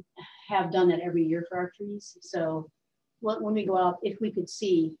have done that every year for our trees. So when we go out, if we could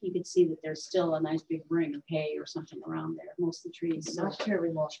see, you could see that there's still a nice big ring of hay or something around there, most of the trees. So, last year we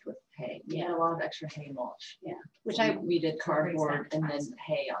mulched with hay. We had a lot of extra hay mulch. Yeah, we did cardboard and then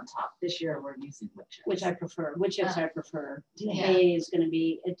hay on top. This year we're using wood chips. Which I prefer. Wood chips I prefer. The hay is going to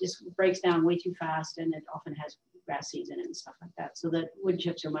be, it just breaks down way too fast, and it often has grass seeds in it and stuff like that. So the wood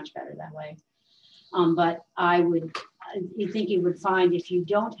chips are much better that way. But you think you would find if you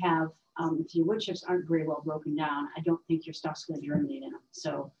don't have, if your wood chips aren't very well broken down, I don't think your stuff's going to germinate in them.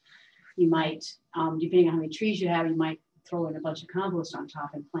 So you might, depending on how many trees you have, you might throw in a bunch of compost on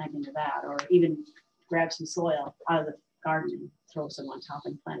top and plant into that, or even grab some soil out of the garden and throw some on top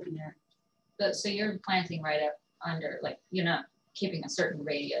and plant in there. But so you're planting right up under, like you're not keeping a certain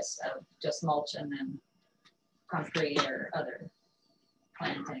radius of just mulch and then comfrey or other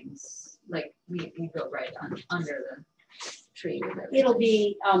plantings. Like we go right under the tree. It'll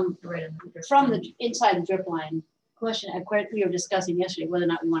be right from the inside the drip line question we were discussing yesterday, whether or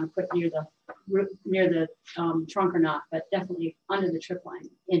not we want to put near the root, near the trunk or not, but definitely under the drip line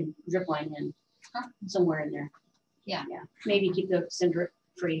in somewhere in there. Yeah. Yeah. Maybe keep the center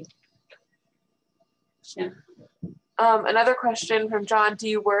free. Yeah. Another question from John, do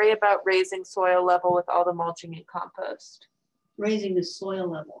you worry about raising soil level with all the mulching and compost? Raising the soil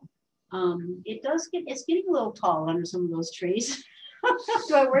level. It's getting a little tall under some of those trees.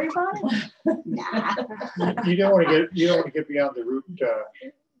 Do I worry about it? Nah. You don't want to get beyond the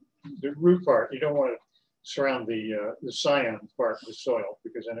root part. You don't want to surround the scion part of the soil,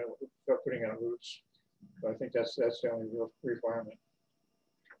 because then it will start putting out roots. So I think that's the only real requirement.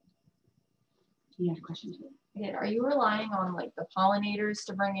 You have a question too? Yeah, are you relying on like the pollinators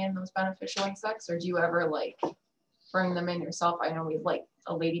to bring in those beneficial insects, or do you ever like bring them in yourself? I know we had like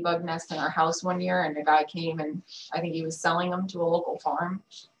a ladybug nest in our house one year, and a guy came and I think he was selling them to a local farm.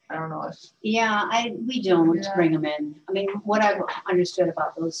 I don't know if. Yeah, we don't bring them in. I mean, what I've understood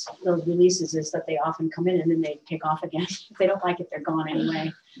about those releases is that they often come in and then they take off again. If they don't like it, they're gone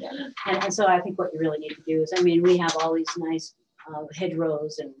anyway. Yeah. And so I think what you really need to do is, I mean, we have all these nice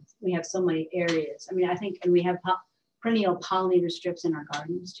hedgerows, and we have so many areas. I mean, I think, and we have perennial pollinator strips in our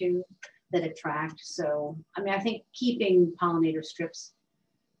gardens too that attract. So, I mean, I think keeping pollinator strips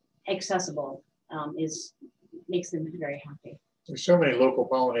accessible makes them very happy. There's so many local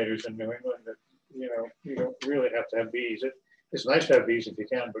pollinators in New England that, you know, you don't really have to have bees. It's nice to have bees if you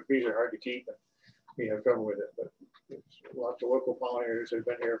can, but bees are hard to keep, and we have trouble with it. But there's lots of local pollinators that have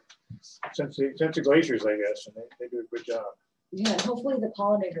been here since the glaciers, I guess, and they do a good job. Yeah, hopefully the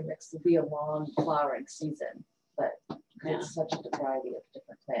pollinator mix will be a long flowering season, but Yeah. it's such a variety of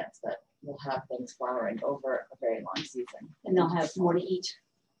different plants that will have things flowering over a very long season. And they'll have more to eat.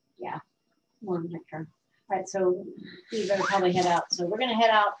 Yeah, more nectar. All right, so we better probably head out. So we're gonna head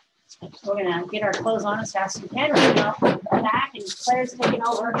out. We're gonna get our clothes on as fast as we can. We're gonna go back, and Claire's taking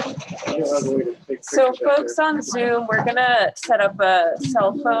over. So folks on Zoom, we're gonna set up a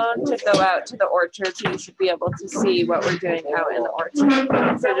cell phone to go out to the orchard, so you should be able to see what we're doing out in the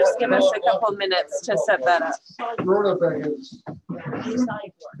orchard. So just give us a couple minutes to set that up.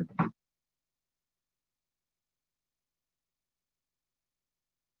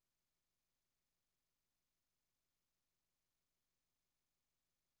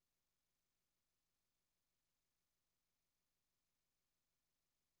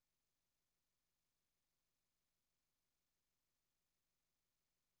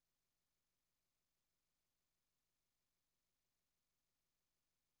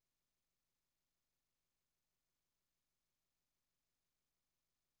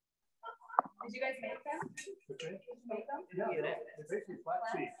 Did you guys make them? Did you make them? Yeah, it's basically flat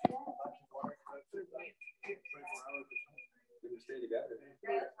seed.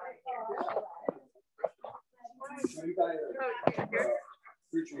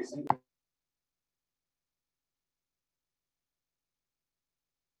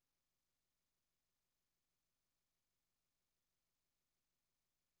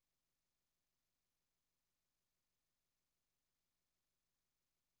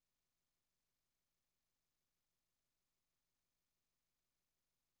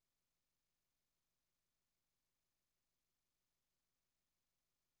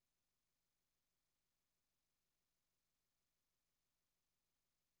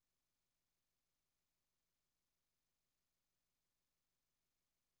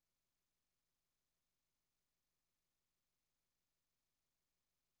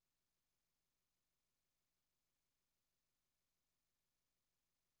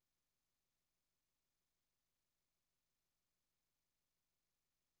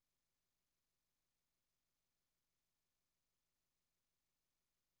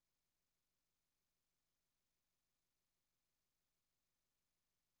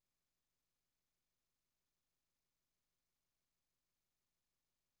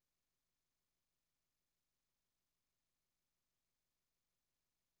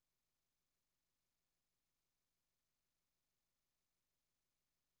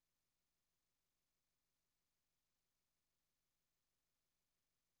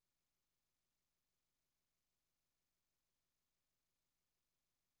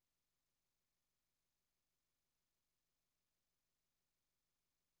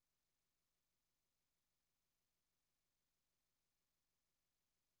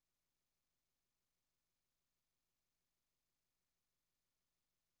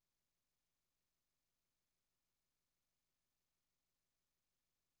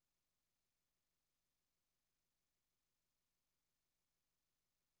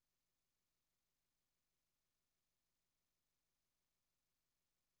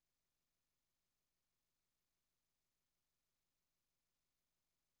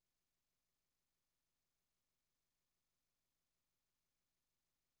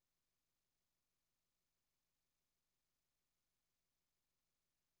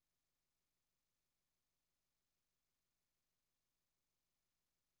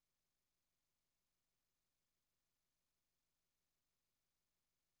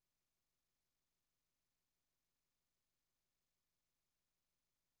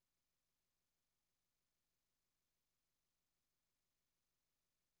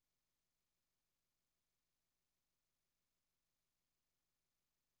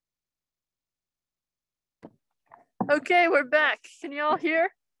 Okay, we're back. Can you all hear?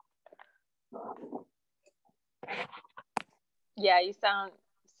 Yeah, you sound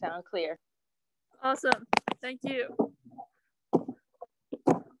clear. Awesome. Thank you. I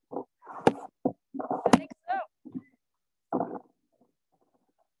think so.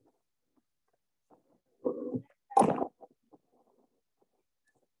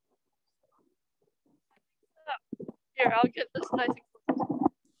 Here, I'll get this nice and close.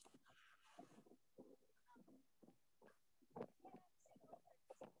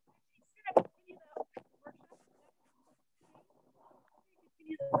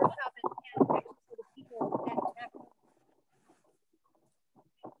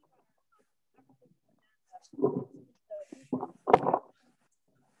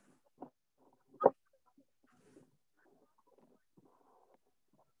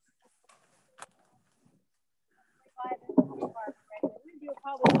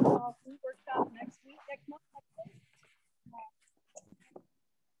 Probably a small food workshop next month.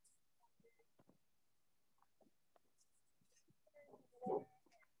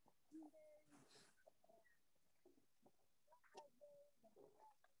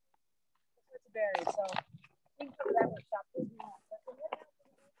 Berry, so I think for that workshop is not.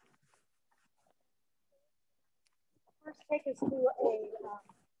 First, take us through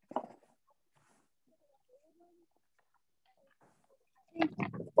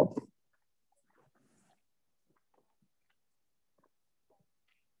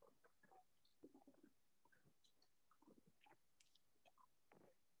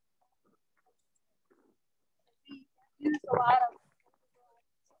use a lot of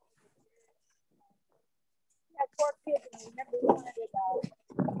pork kids, and remember we wanted it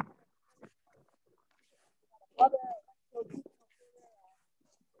mother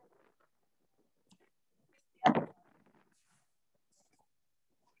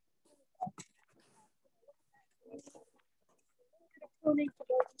pruning for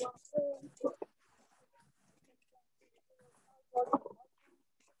those who want to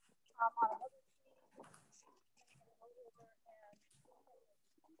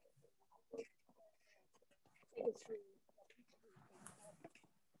prune.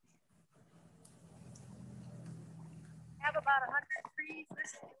 Have about 100 trees.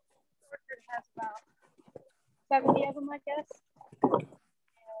 This orchard has about 70 of them, I guess.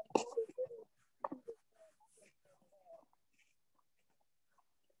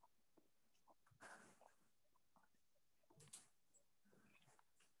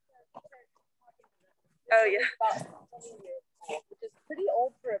 Oh yeah. About 20 years old, which is pretty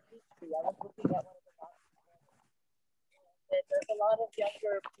old for a peach tree. I was looking at one of the boxes. There's a lot of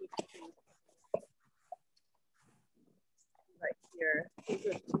younger peach trees right here. These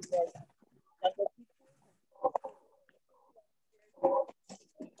are two more younger peach trees.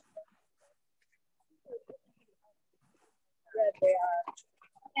 Red they are.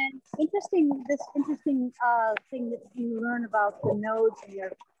 And this interesting thing that you learn about the nodes and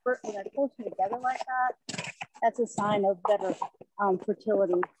your when they're closer together like that, that's a sign of better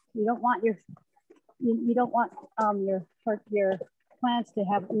fertility. You don't want your plants to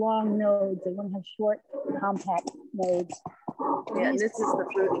have long nodes. They want to have short, compact nodes. Yeah, and this is the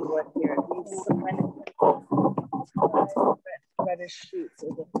fruiting one here. These reddish shoots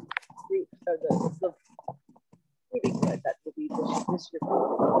are the fruit, or the fruiting wood that will be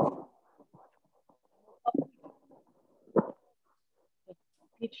distributed.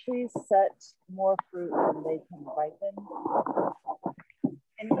 Peach trees set more fruit than they can ripen.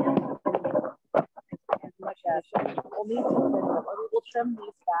 And as much as we'll need to we'll trim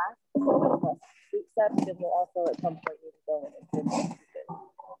these back so that the fruit set, because we'll also at some point need to go in and trim it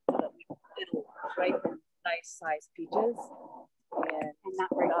so that it'll ripen nice sized peaches and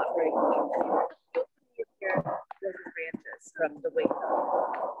not very here those branches from the weight of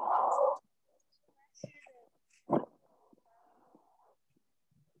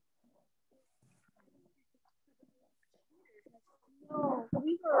No,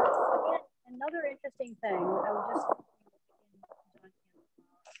 we were, another interesting thing, I was just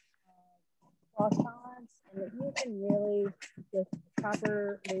cross tolerance, and that you can really, with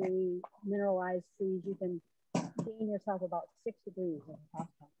properly mineralized trees, you can gain yourself about 6 degrees in cross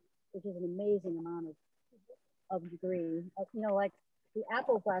tolerance, which is an amazing amount of degree. You know, like the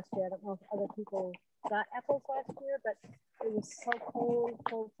apples last year, I don't know if other people got apples last year, but it was so cold,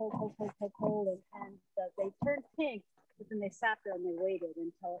 and they turned pink. But then they sat there and they waited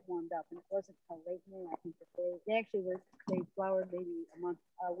until it warmed up, and it wasn't until late May, I think, that they actually they flowered maybe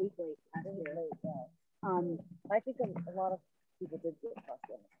a week late last year. I think a lot of people did get lost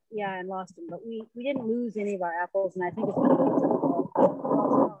in it. Yeah, and lost them, but we didn't lose any of our apples, and I think it's because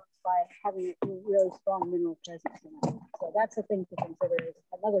of by having a really strong mineral presence in it. So that's a thing to consider. Is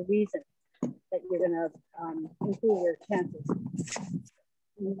another reason that you're going to improve your chances.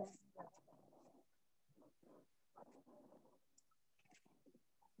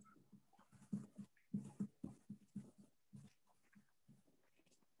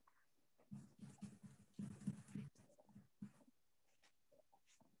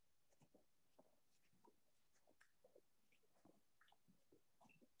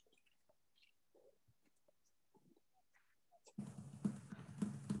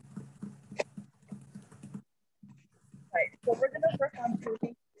 Right, so we're going to work on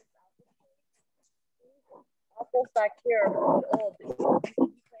pruning apples back here are really old.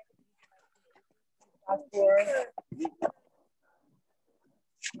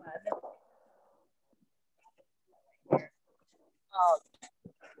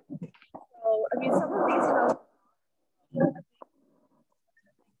 So, I mean, some of these have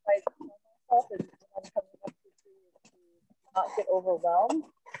myself and I'm coming up to not get overwhelmed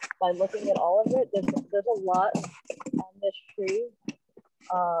by looking at all of it. There's a lot on this tree.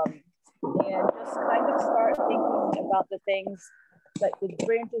 And just kind of start thinking about the things that the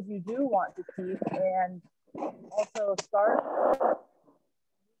branches you do want to keep, and also start moving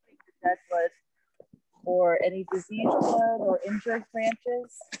the dead wood or any diseased wood or injured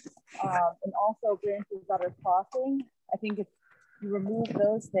branches, and also branches that are crossing. I think if you remove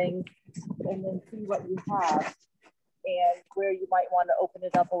those things and then see what you have and where you might want to open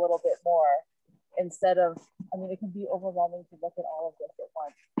it up a little bit more, instead of, I mean, it can be overwhelming to look at all of this at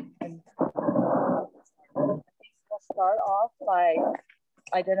once. And we'll start off by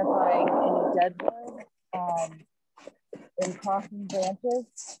identifying any dead wood in crossing branches.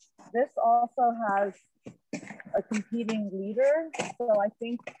 This also has a competing leader, so I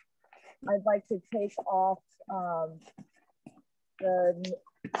think I'd like to take off the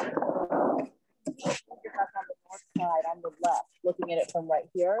back on the north side on the left, looking at it from right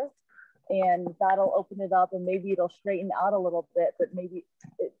here. And that'll open it up and maybe it'll straighten out a little bit, but maybe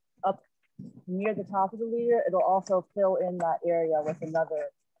it, up near the top of the leader, it'll also fill in that area with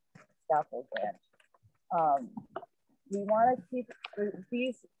another scaffold branch. We want to keep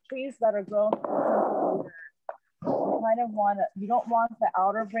these trees that are grown from the leader. You kind of want to, you don't want the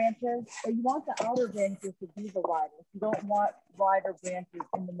outer branches, or you want the outer branches to be the widest. You don't want wider branches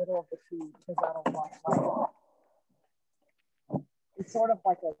in the middle of the tree because that'll block light. It's sort of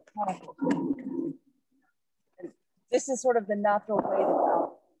like a conical tree. And this is sort of the natural way to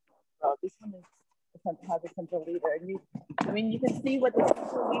grow. This one is has a central leader. And I mean, you can see what the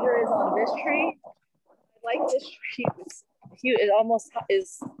central leader is on this tree. I like this tree. It's huge. It almost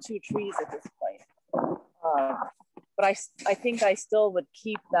is 2 trees at this point. But I think I still would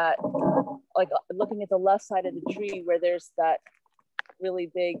keep that, like looking at the left side of the tree where there's that really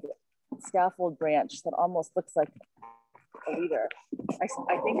big scaffold branch that almost looks like a leader. I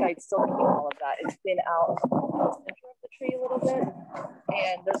think I'd still keep all of that and thin out the center of the tree a little bit.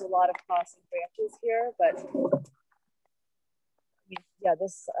 And there's a lot of crossing branches here, but yeah,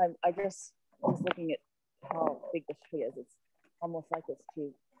 this, I just was looking at how big this tree is. It's almost like it's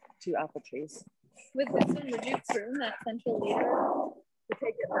two apple trees. With this one, would you prune that central leader to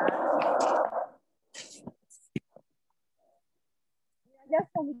take it back? I guess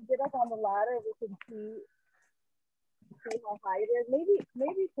when we get up on the ladder, we can see how high it is.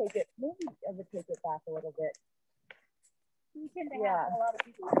 Maybe take it back a little bit. You tend to Yeah. have a lot of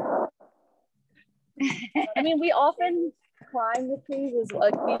people. I mean, we often climb the trees, is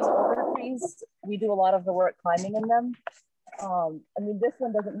like these older trees. We do a lot of the work climbing in them. I mean, this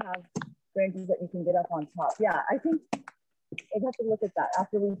one doesn't have branches that you can get up on top. Yeah, I think I'd have to look at that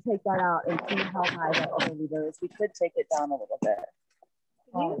after we take that out and see how high that other leader is. We could take it down a little bit.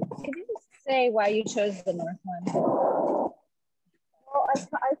 Could you just say why you chose the north one? Well, I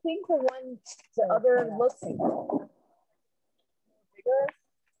think the other looks bigger,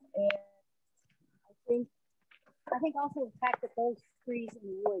 and I think also the fact that those trees in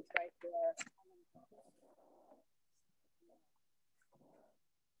the woods right there.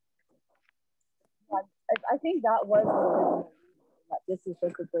 I think that was the original. That this is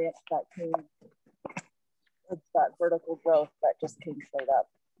just a branch that came. It's that vertical growth that just came straight up.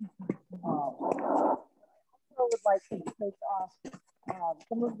 I also would like to take off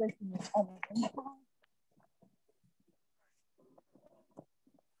some of this on the inside.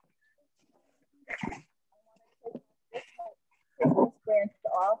 Take this branch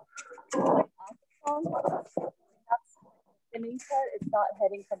off, like that's the thinning part. It's not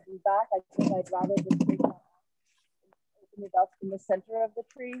heading something back. I think I'd rather just take that off and open it up in the center of the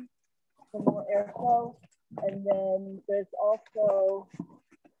tree for more airflow. And then there's also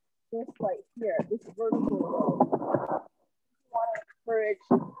this right here, this vertical growth. You want to encourage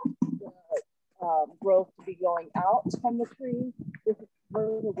the growth to be going out from the tree. This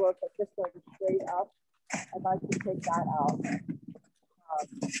vertical growth that's just going straight up. I'd like to take that out.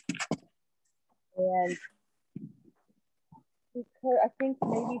 And we could, I think,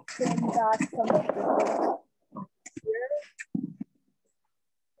 maybe trim back some of the here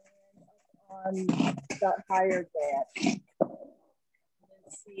and on that higher branch. And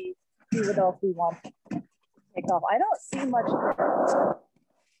see what else we want to take off. I don't see much there.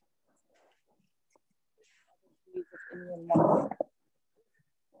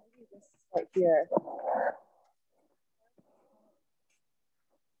 Maybe this right here.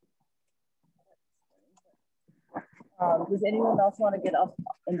 Does anyone else want to get up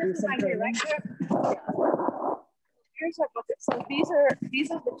and do some pruning? Right here. Yeah. Here's our bucket. So these are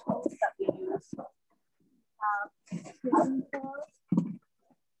the tools that we use. Pruning saws.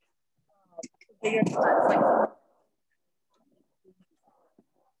 Bigger cuts like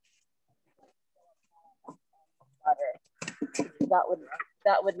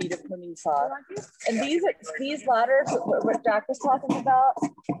that would need a pruning saw. And these ladders, what Jack was talking about,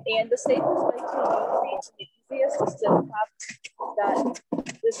 and the safest way to use these, the easiest is to have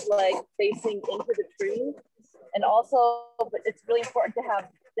this leg facing into the tree. And also, but it's really important to have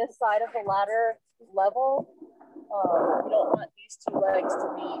this side of the ladder level. You don't want these two legs to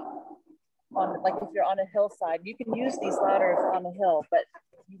be on, like if you're on a hillside, you can use these ladders on a hill, but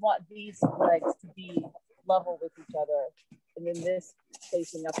you want these legs to be level with each other. And then this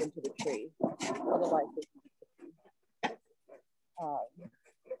facing up into the tree. Otherwise,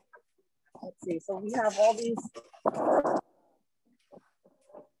 let's see. So we have all these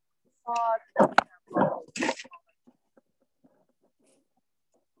saws.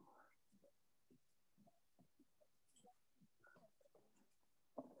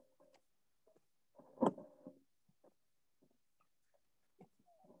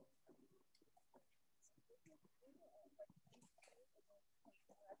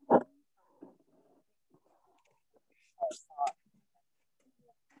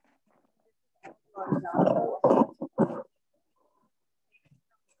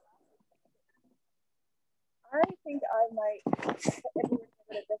 I think I might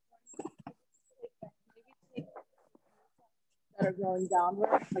that are going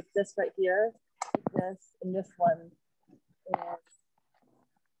downward, like this right here, this, and this one, and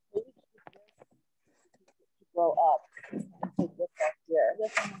maybe grow up and take this off here.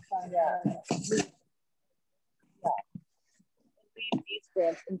 This one, yeah. Yeah. And leave these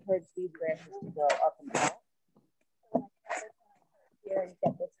branches, encourage these branches to go up and out. Here and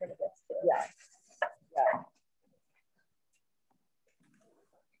get this rid of this. Yeah. Yeah.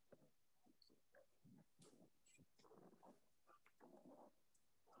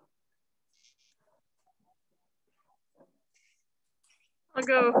 I'll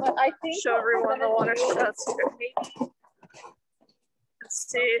go show everyone the water sprouts here. Let's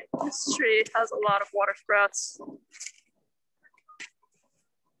see, this tree has a lot of water sprouts.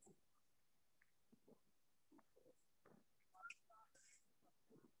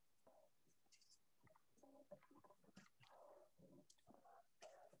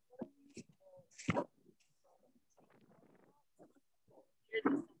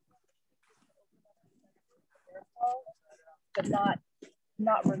 But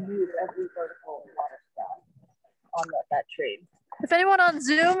not remove every vertical water spout on that tree. If anyone on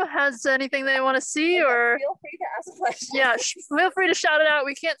Zoom has anything they want to see, or feel free to ask questions. Yeah, feel free to shout it out.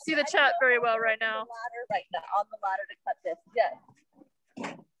 We can't see the chat very well right now. Right now, on the ladder to cut this. Yes.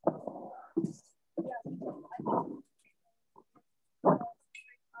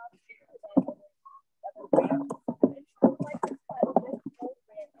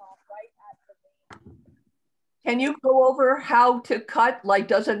 Can you go over how to cut? Like,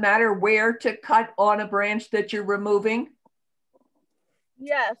 does it matter where to cut on a branch that you're removing?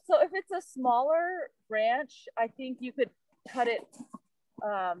 Yeah, so if it's a smaller branch, I think you could cut it.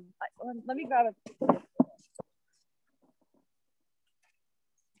 Let me grab a.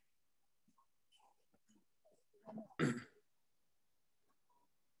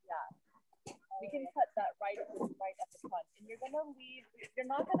 We can cut that right at the front, and you're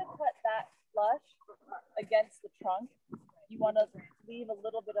not gonna cut that flush against the trunk. You want to leave a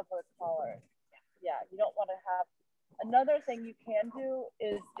little bit of a collar. Yeah, you don't want to have. Another thing you can do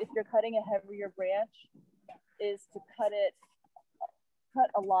is, if you're cutting a heavier branch, is to cut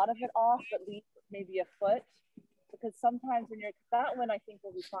a lot of it off, but leave maybe a foot. Because sometimes when that one I think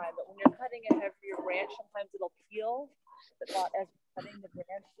will be fine, but when you're cutting a heavier branch, sometimes it'll peel. But not as you're cutting the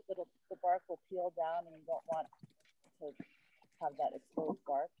branch, the bark will peel down, and you don't want to have that exposed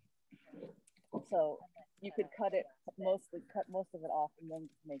bark. So you could cut most of it off and then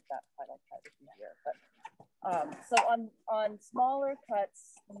just make that final cut easier. But so on smaller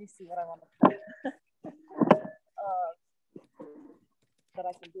cuts, let me see what I want to cut. That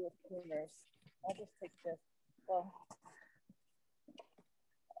I can do with pruners. I'll just take this. Well,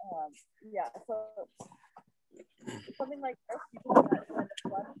 yeah. So something like this, you can do that kind of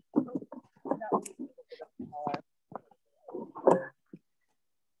flush. That would be a little bit of color.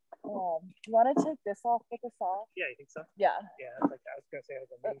 You want to take this off with the saw? Yeah, you think so? Yeah. Yeah, that's like I was gonna say it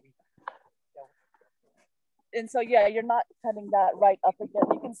was a maybe. And so yeah, you're not cutting that right up again.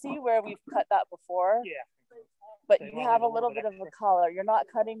 You can see where we've cut that before. Yeah. But so you have a little bit of a color. You're not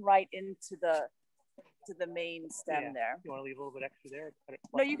cutting right into the main stem there. You want to leave a little bit extra there? Cut it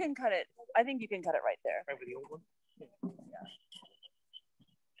no, you can cut it. I think you can cut it right there. Right with the old one? Yeah.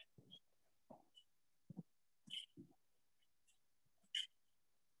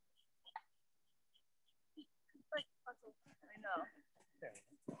 I know.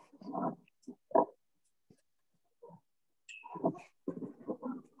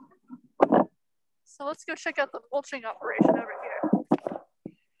 So let's go check out the mulching operation over here.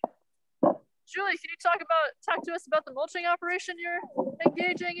 Julie, can you talk to us about the mulching operation you're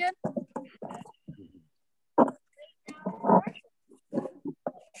engaging in?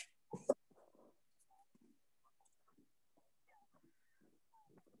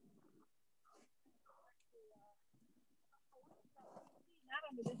 Not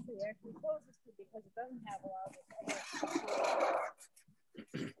under this tree, actually close this tree because it doesn't have a lot of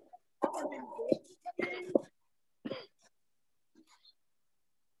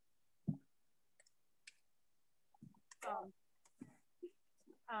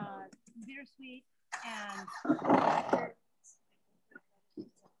bittersweet and another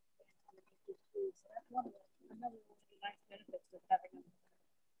really nice benefits of having a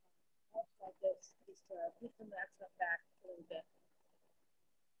mulch like this is to keep some of that stuff back a little bit.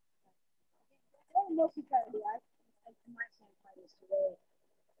 What we mostly try to do, from my standpoint, is to really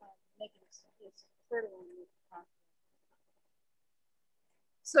make it as fertile as possible.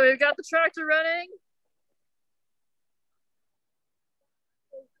 So we've got the tractor running.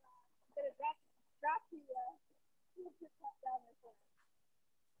 I'm gonna drop the top down there for us.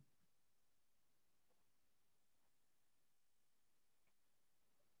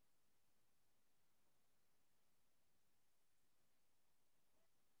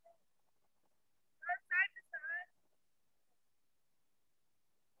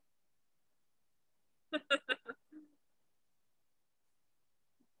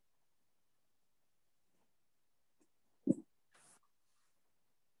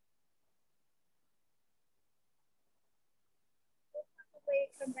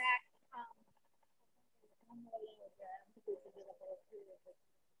 Come back.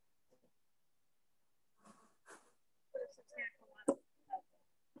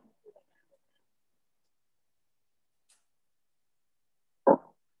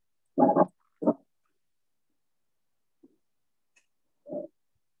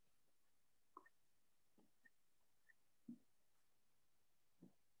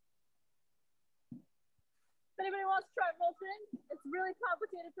 If anybody wants to try mulching, it's a really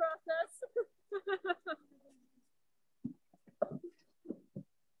complicated process.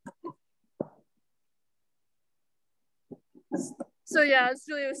 So yeah, as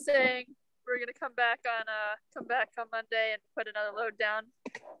Julia was saying, we're gonna come back on Monday and put another load down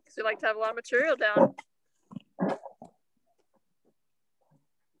because we like to have a lot of material down.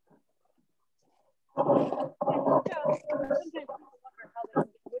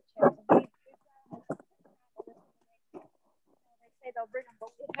 They'll bring them,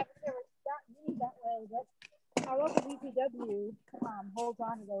 but we haven't really gotten any that way. But our local DPW holds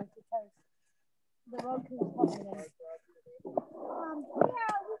on to those because the road crews coming in. Yeah,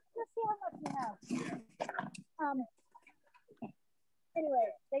 let's see how much we have. Anyway,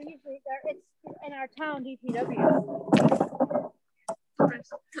 it's in our town DPW.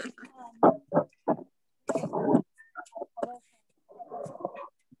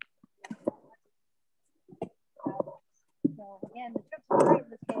 So again, the trips are great in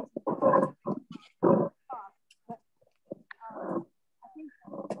this case. But I think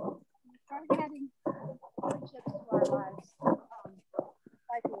we started adding trips to our lives.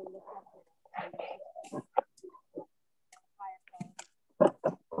 Cycling this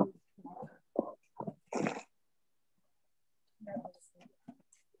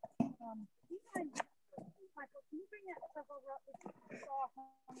Michael, can you bring that stuff over up with soft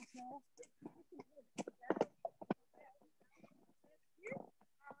on the snow?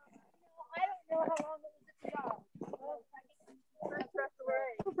 I don't know how long it was at the job. Well, I think it's away.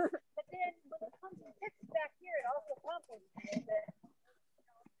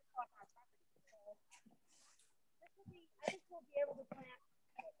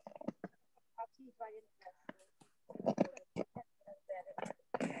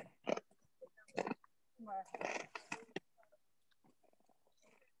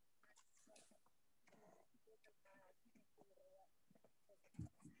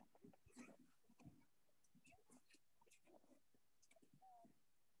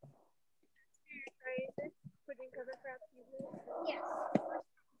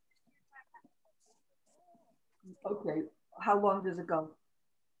 Okay, how long does it go?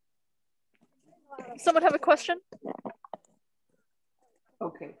 Someone have a question?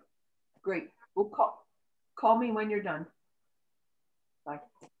 Okay, great. We'll call me when you're done. Bye.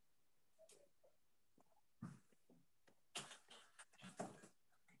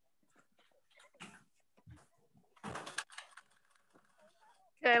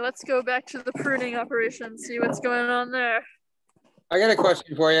 Okay, let's go back to the pruning operation, see what's going on there. I got a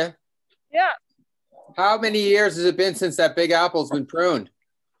question for you. Yeah. How many years has it been since that big apple's been pruned?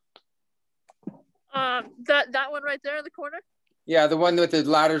 That one right there in the corner? Yeah, the one with the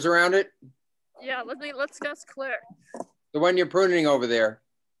ladders around it? Yeah, let's ask Claire. The one you're pruning over there.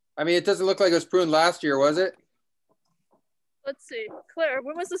 I mean, it doesn't look like it was pruned last year, was it? Let's see. Claire,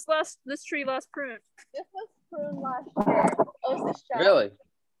 when was this tree last pruned? This was pruned last year. Oh, is this Jack? Really?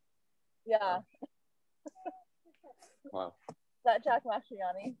 Yeah. Wow. Is that Jack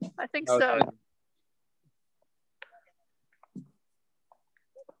Mastriani? I think Oh, so.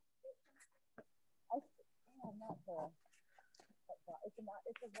 I'm not sure. It's a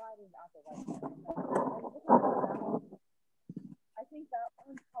variety apple. I think that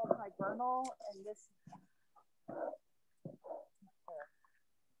one's called hibernal, and this.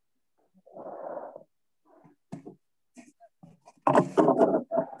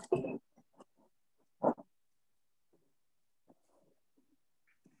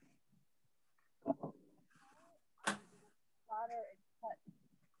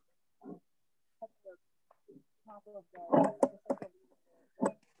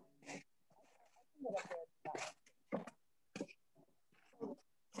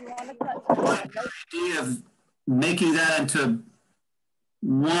 Idea of making that into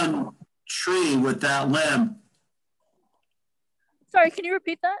one tree with that limb. Sorry, can you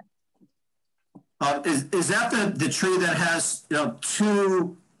repeat that? Is that the tree that has, you know,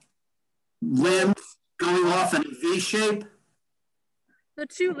 two limbs going off in a V shape? The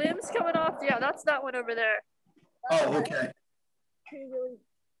two limbs coming off? Yeah, that's that one over there. Oh, okay.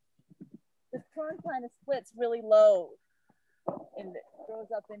 The trunk kind of splits really low and it grows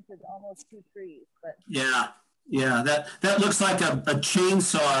up into almost two trees. But Yeah, that looks like a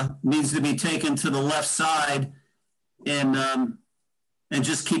chainsaw needs to be taken to the left side and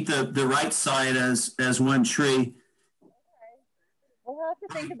just keep the right side as one tree. Okay. We'll have to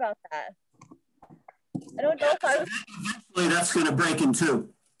think about that. I don't know if I was... Eventually that's going to break in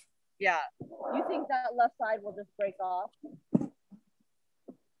two. Yeah. You think that left side will just break off?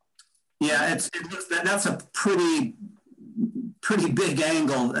 Yeah, that's a pretty big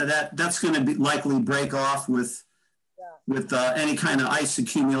angle. That's going to be likely break off with any kind of ice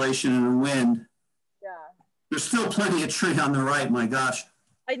accumulation in the wind. Yeah. There's still plenty of tree on the right. My gosh.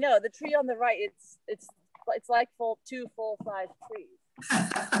 I know the tree on the right. It's like two full-size trees.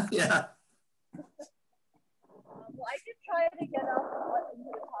 Yeah. Well, I could try to get up into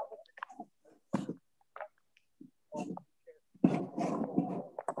the top of it.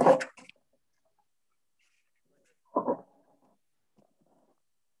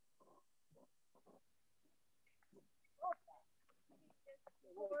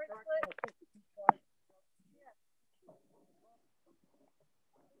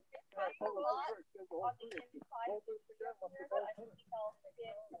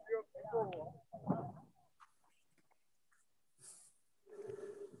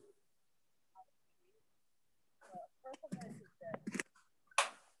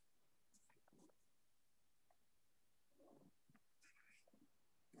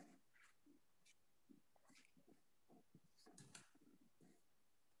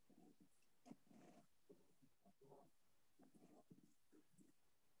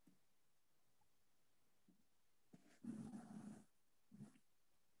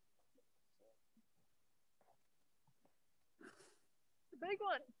 Big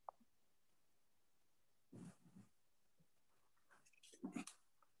one.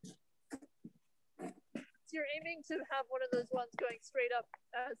 So you're aiming to have one of those ones going straight up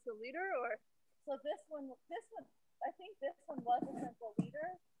as the leader, or? So this one, I think this one was a central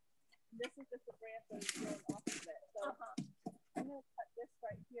leader. This is just a branch that is growing off of it. So I'm going to cut this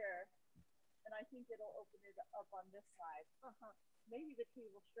right here, and I think it'll open it up on this side. Maybe the tree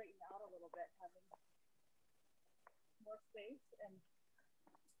will straighten out a little bit, having more space and.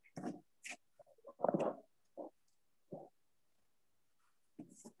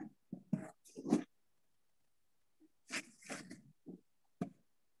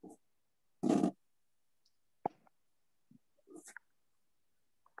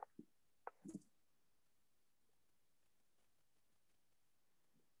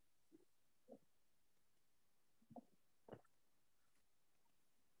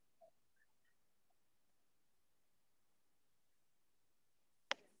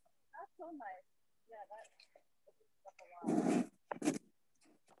 so nice. Yeah, that opens up a lot.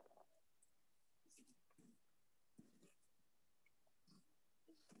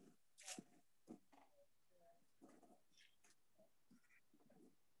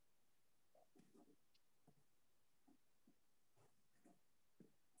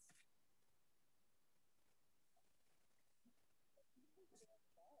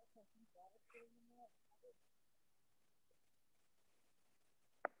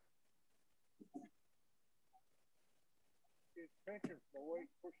 It's pinching from the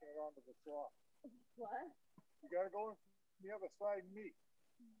weight pushing it onto the saw. What? You gotta go in the other side meat.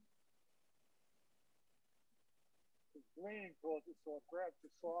 It's leaning towards it, so it grabs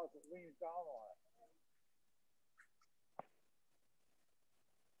the saw as it leans down on it.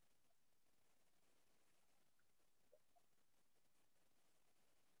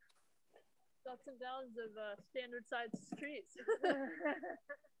 Ups and downs of standard size trees.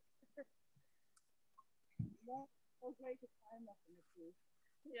 Well, it's great to climb up in the trees.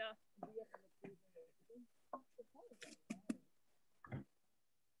 Yeah. Be up in the trees and everything.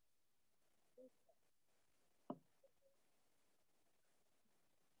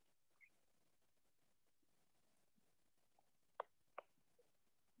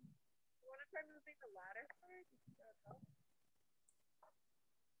 You want to try moving the ladder first?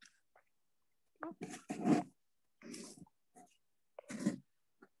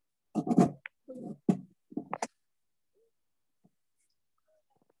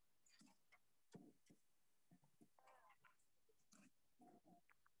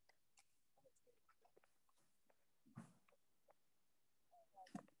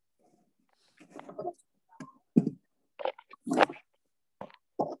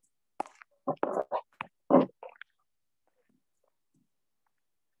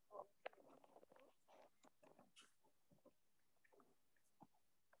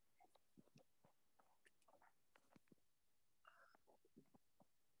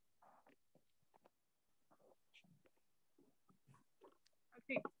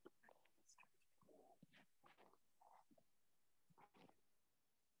 Okay.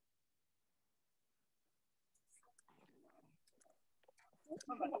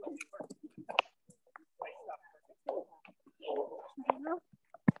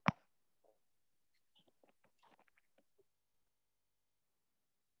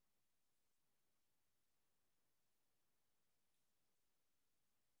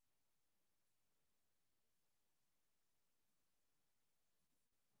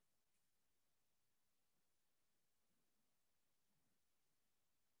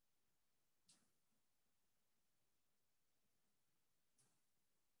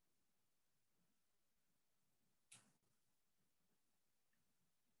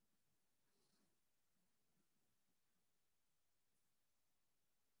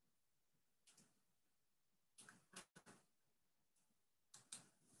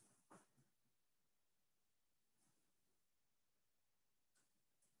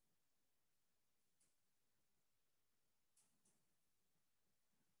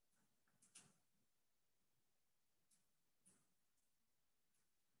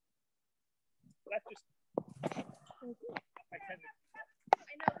 That's just. I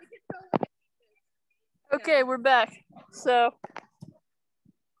know we can go. Okay, we're back. So,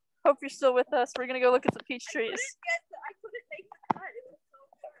 hope you're still with us. We're gonna go look at the peach trees. I couldn't make the cut. It was so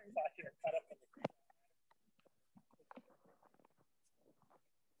hard.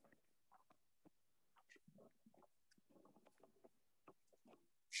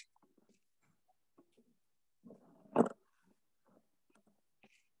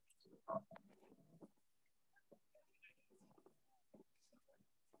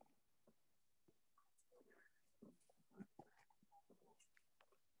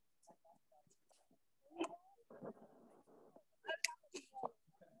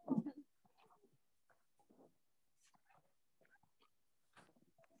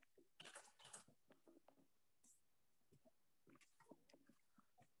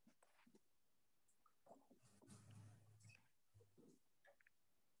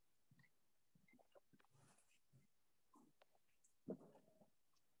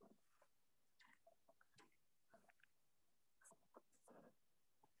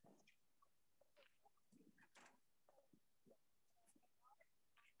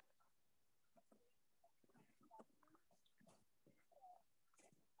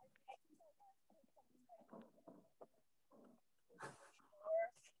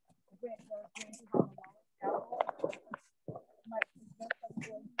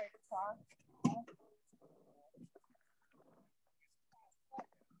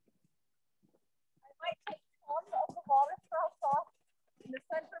 I might take some of the water sprouts off in the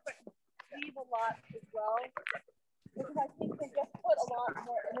center, but leave a lot as well, because I think they just put a lot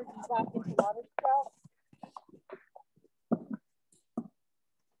more energy back into water sprouts.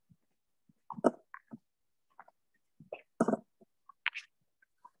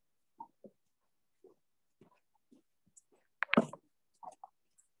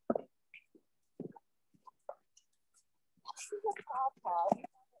 This is a pawpaw.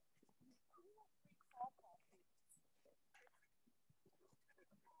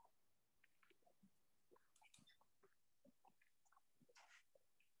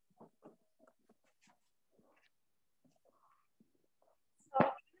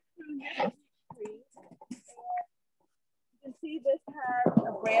 You can see this has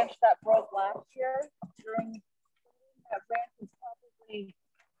a branch that broke last year. During that branch is probably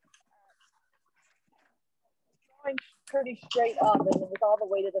going pretty straight up, and with all the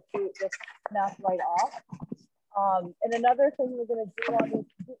weight of the fruit just snapped right off. And another thing we're going to do on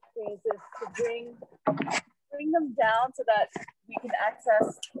these fruit trees is to bring them down so that we can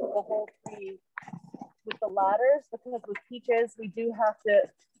access the whole tree with the ladders, because with peaches we do have to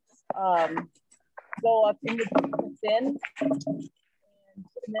go up in the tree thin, and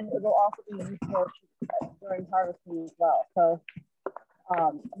then it'll also be useful during harvesting as well. So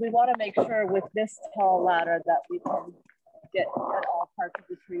we want to make sure with this tall ladder that we can get at all parts of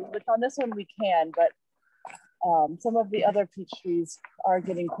the tree, which on this one we can, but some of the other peach trees are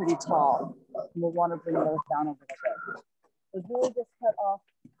getting pretty tall, and we'll want to bring those down a little bit. So really just cut off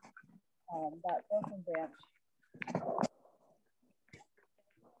that broken branch.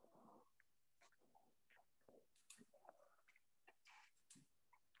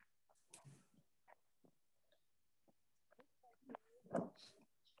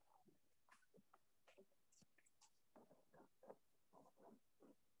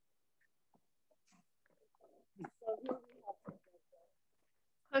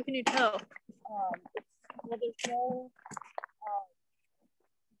 How can you tell? Well, there's no,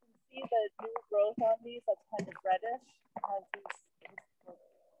 you can see the new growth on these that's kind of reddish. It has these,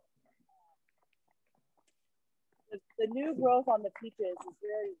 the new growth on the peaches is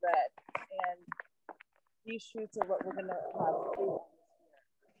very red, and these shoots are what we're going to have fruit on this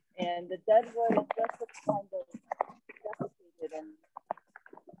year. And the deadwood is just looks kind of desiccated, and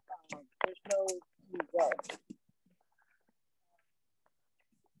there's no new growth.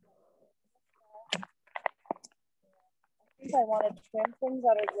 I think I want to trim things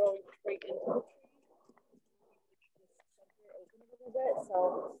that are growing straight into the tree. Open a little bit, so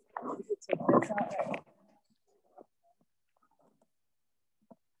we could take this out right now.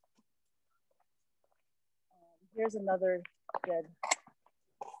 Here's another good.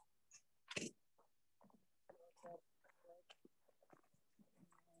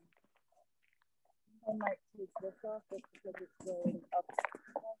 I might take this off just because it's going up.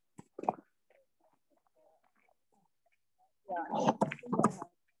 Yeah.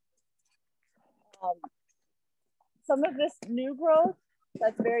 Some of this new growth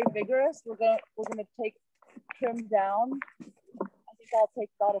that's very vigorous, we're gonna trim down. I think I'll take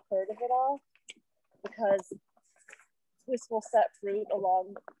about 1/3 of it off, because this will set fruit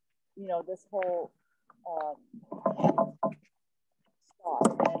along, you know, this whole stalk,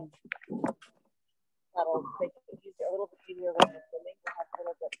 and that'll make it easier, a little bit easier when we're trimming. We'll have a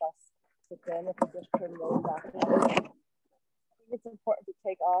little bit less to trim if we just trim those back. I think it's important to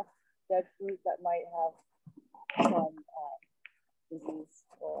take off dead fruit that might have some disease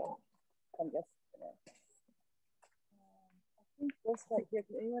or fungus in it. I think this right here,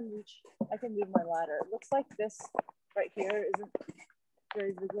 can anyone reach? I can move my ladder. It looks like this right here isn't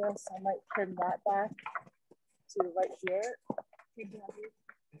very vigorous. I might trim that back to right here.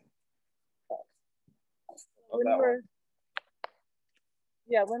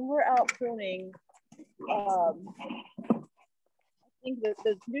 When we're out pruning, I think that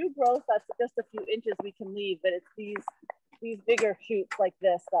the new growth that's just a few inches we can leave, but it's these bigger shoots like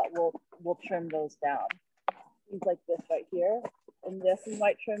this that we'll trim those down. Things like this right here, and this we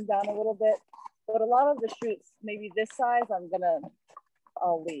might trim down a little bit, but a lot of the shoots, maybe this size,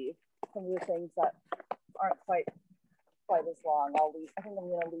 I'll leave. Some of the things that aren't quite as long, I'll leave. I think I'm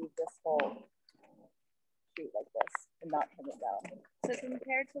gonna leave this whole shoot like this and not trim it down. So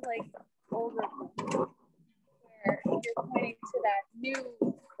compared to like older, where you're pointing to that new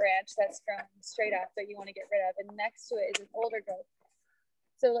branch that's grown straight up that you want to get rid of, and next to it is an older growth.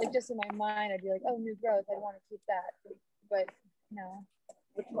 So like just in my mind, I'd be like, oh, new growth, I want to keep that, but no.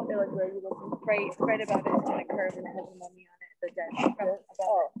 Which one? Like where are you looking? Right above it, it's in a curve and it has a mummy on it. The dead from above it.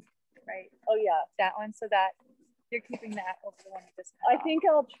 Right. Oh yeah, that one. So that you're keeping that over the one you just. I think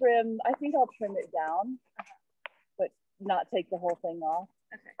I'll trim it down, but not take the whole thing off.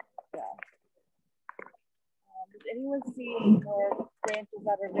 Okay. Yeah. anyone see any more branches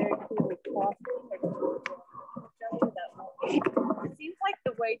that are very clearly crossing or each other? It seems like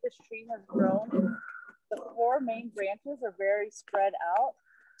the way this tree has grown, the 4 main branches are very spread out,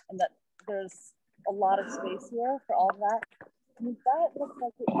 and that there's a lot of space here for all of that. I mean, that looks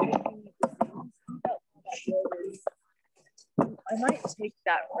like it could be disease. I might take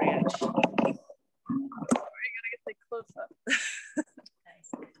that branch. Sorry, I gotta get the close up.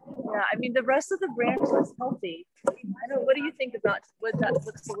 Yeah, I mean, the rest of the branch is healthy. I don't know, what do you think about wood that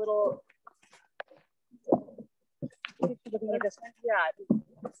looks a little? Looking at this one? Yeah,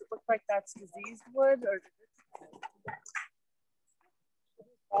 does it look like that's diseased wood or?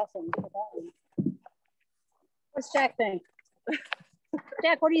 Awesome. What's Jack think?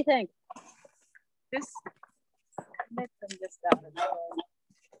 Jack, what do you think? This makes them just out of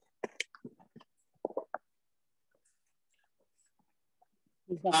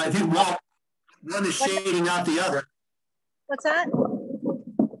I think one is shading out the other. What's that?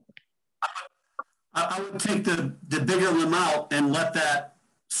 I would take the bigger limb out and let that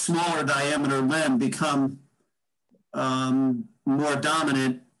smaller diameter limb become more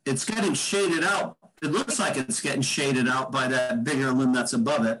dominant. It's getting shaded out. It looks like it's getting shaded out by that bigger limb that's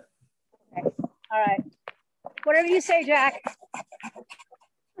above it. Okay. All right. Whatever you say, Jack.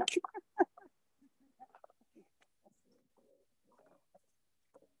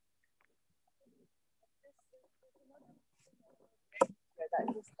 That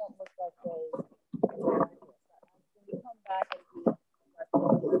just don't look like they when you come back and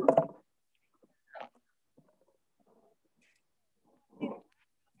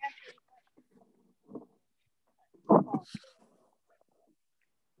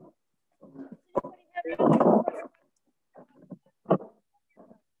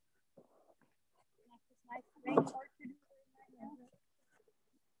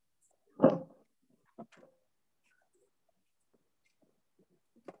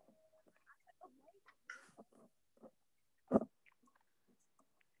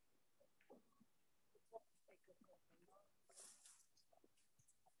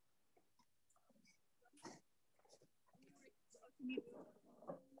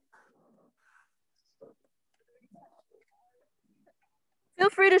Feel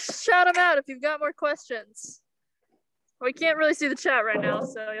free to shout them out if you've got more questions. We can't really see the chat right now,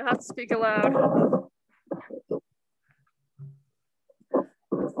 so you'll have to speak aloud.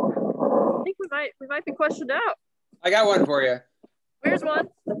 I think we might be questioned out. I got one for you. Where's one?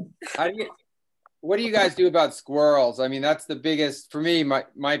 What do you guys do about squirrels? I mean, that's the biggest for me.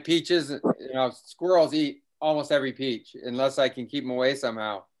 My peaches, you know, squirrels eat almost every peach unless I can keep them away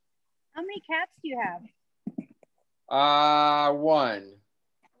somehow. How many cats do you have? One.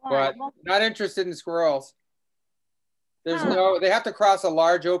 But not interested in squirrels. There's they have to cross a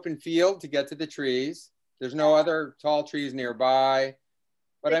large open field to get to the trees. There's no other tall trees nearby.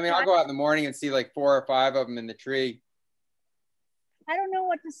 But I mean, I'll go out in the morning and see like 4 or 5 of them in the tree. I don't know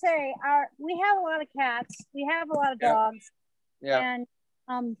what to say. We have a lot of cats. We have a lot of dogs. Yeah. And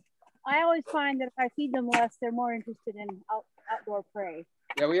I always find that if I feed them less, they're more interested in outdoor prey.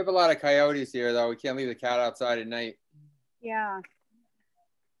 Yeah, we have a lot of coyotes here, though. We can't leave the cat outside at night. Yeah.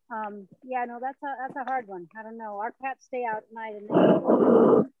 Yeah, no, that's a hard one. I don't know. Our cats stay out at night and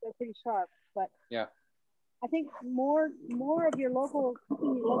they're pretty sharp. But yeah, I think more of your local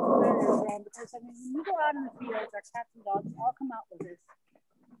predators around, because I mean, when you go out in the fields, our cats and dogs all come out with us,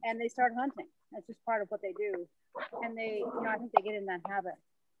 and they start hunting. That's just part of what they do, and they, you know, I think they get in that habit.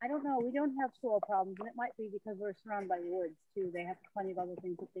 I don't know. We don't have squirrel problems, and it might be because we're surrounded by woods too. They have plenty of other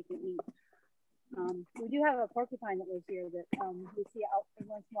things that they can eat. We do have a porcupine that lives here that we see out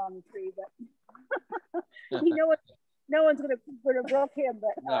once in a while on the tree, but no one's gonna broke him.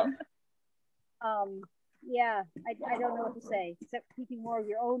 But yeah, I don't know what to say except keeping more of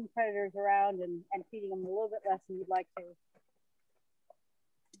your own predators around and feeding them a little bit less than you'd like to.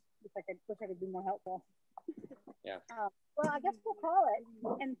 Wish I could be more helpful. Yeah. Well, I guess we'll call it.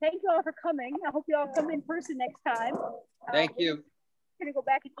 And thank you all for coming. I hope you all come in person next time. Thank you. We're gonna go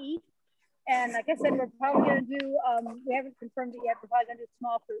back and eat. And like I said, we're probably going to do, we haven't confirmed it yet, we're probably going to do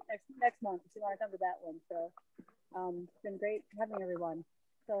small fruit next month if you want to come to that one. So it's been great having everyone.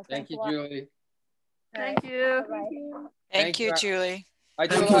 So thank you, Julie. Thank you. Thank you, Julie. I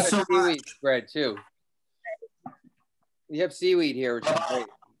do a lot of seaweed spread too. We have seaweed here, which is great.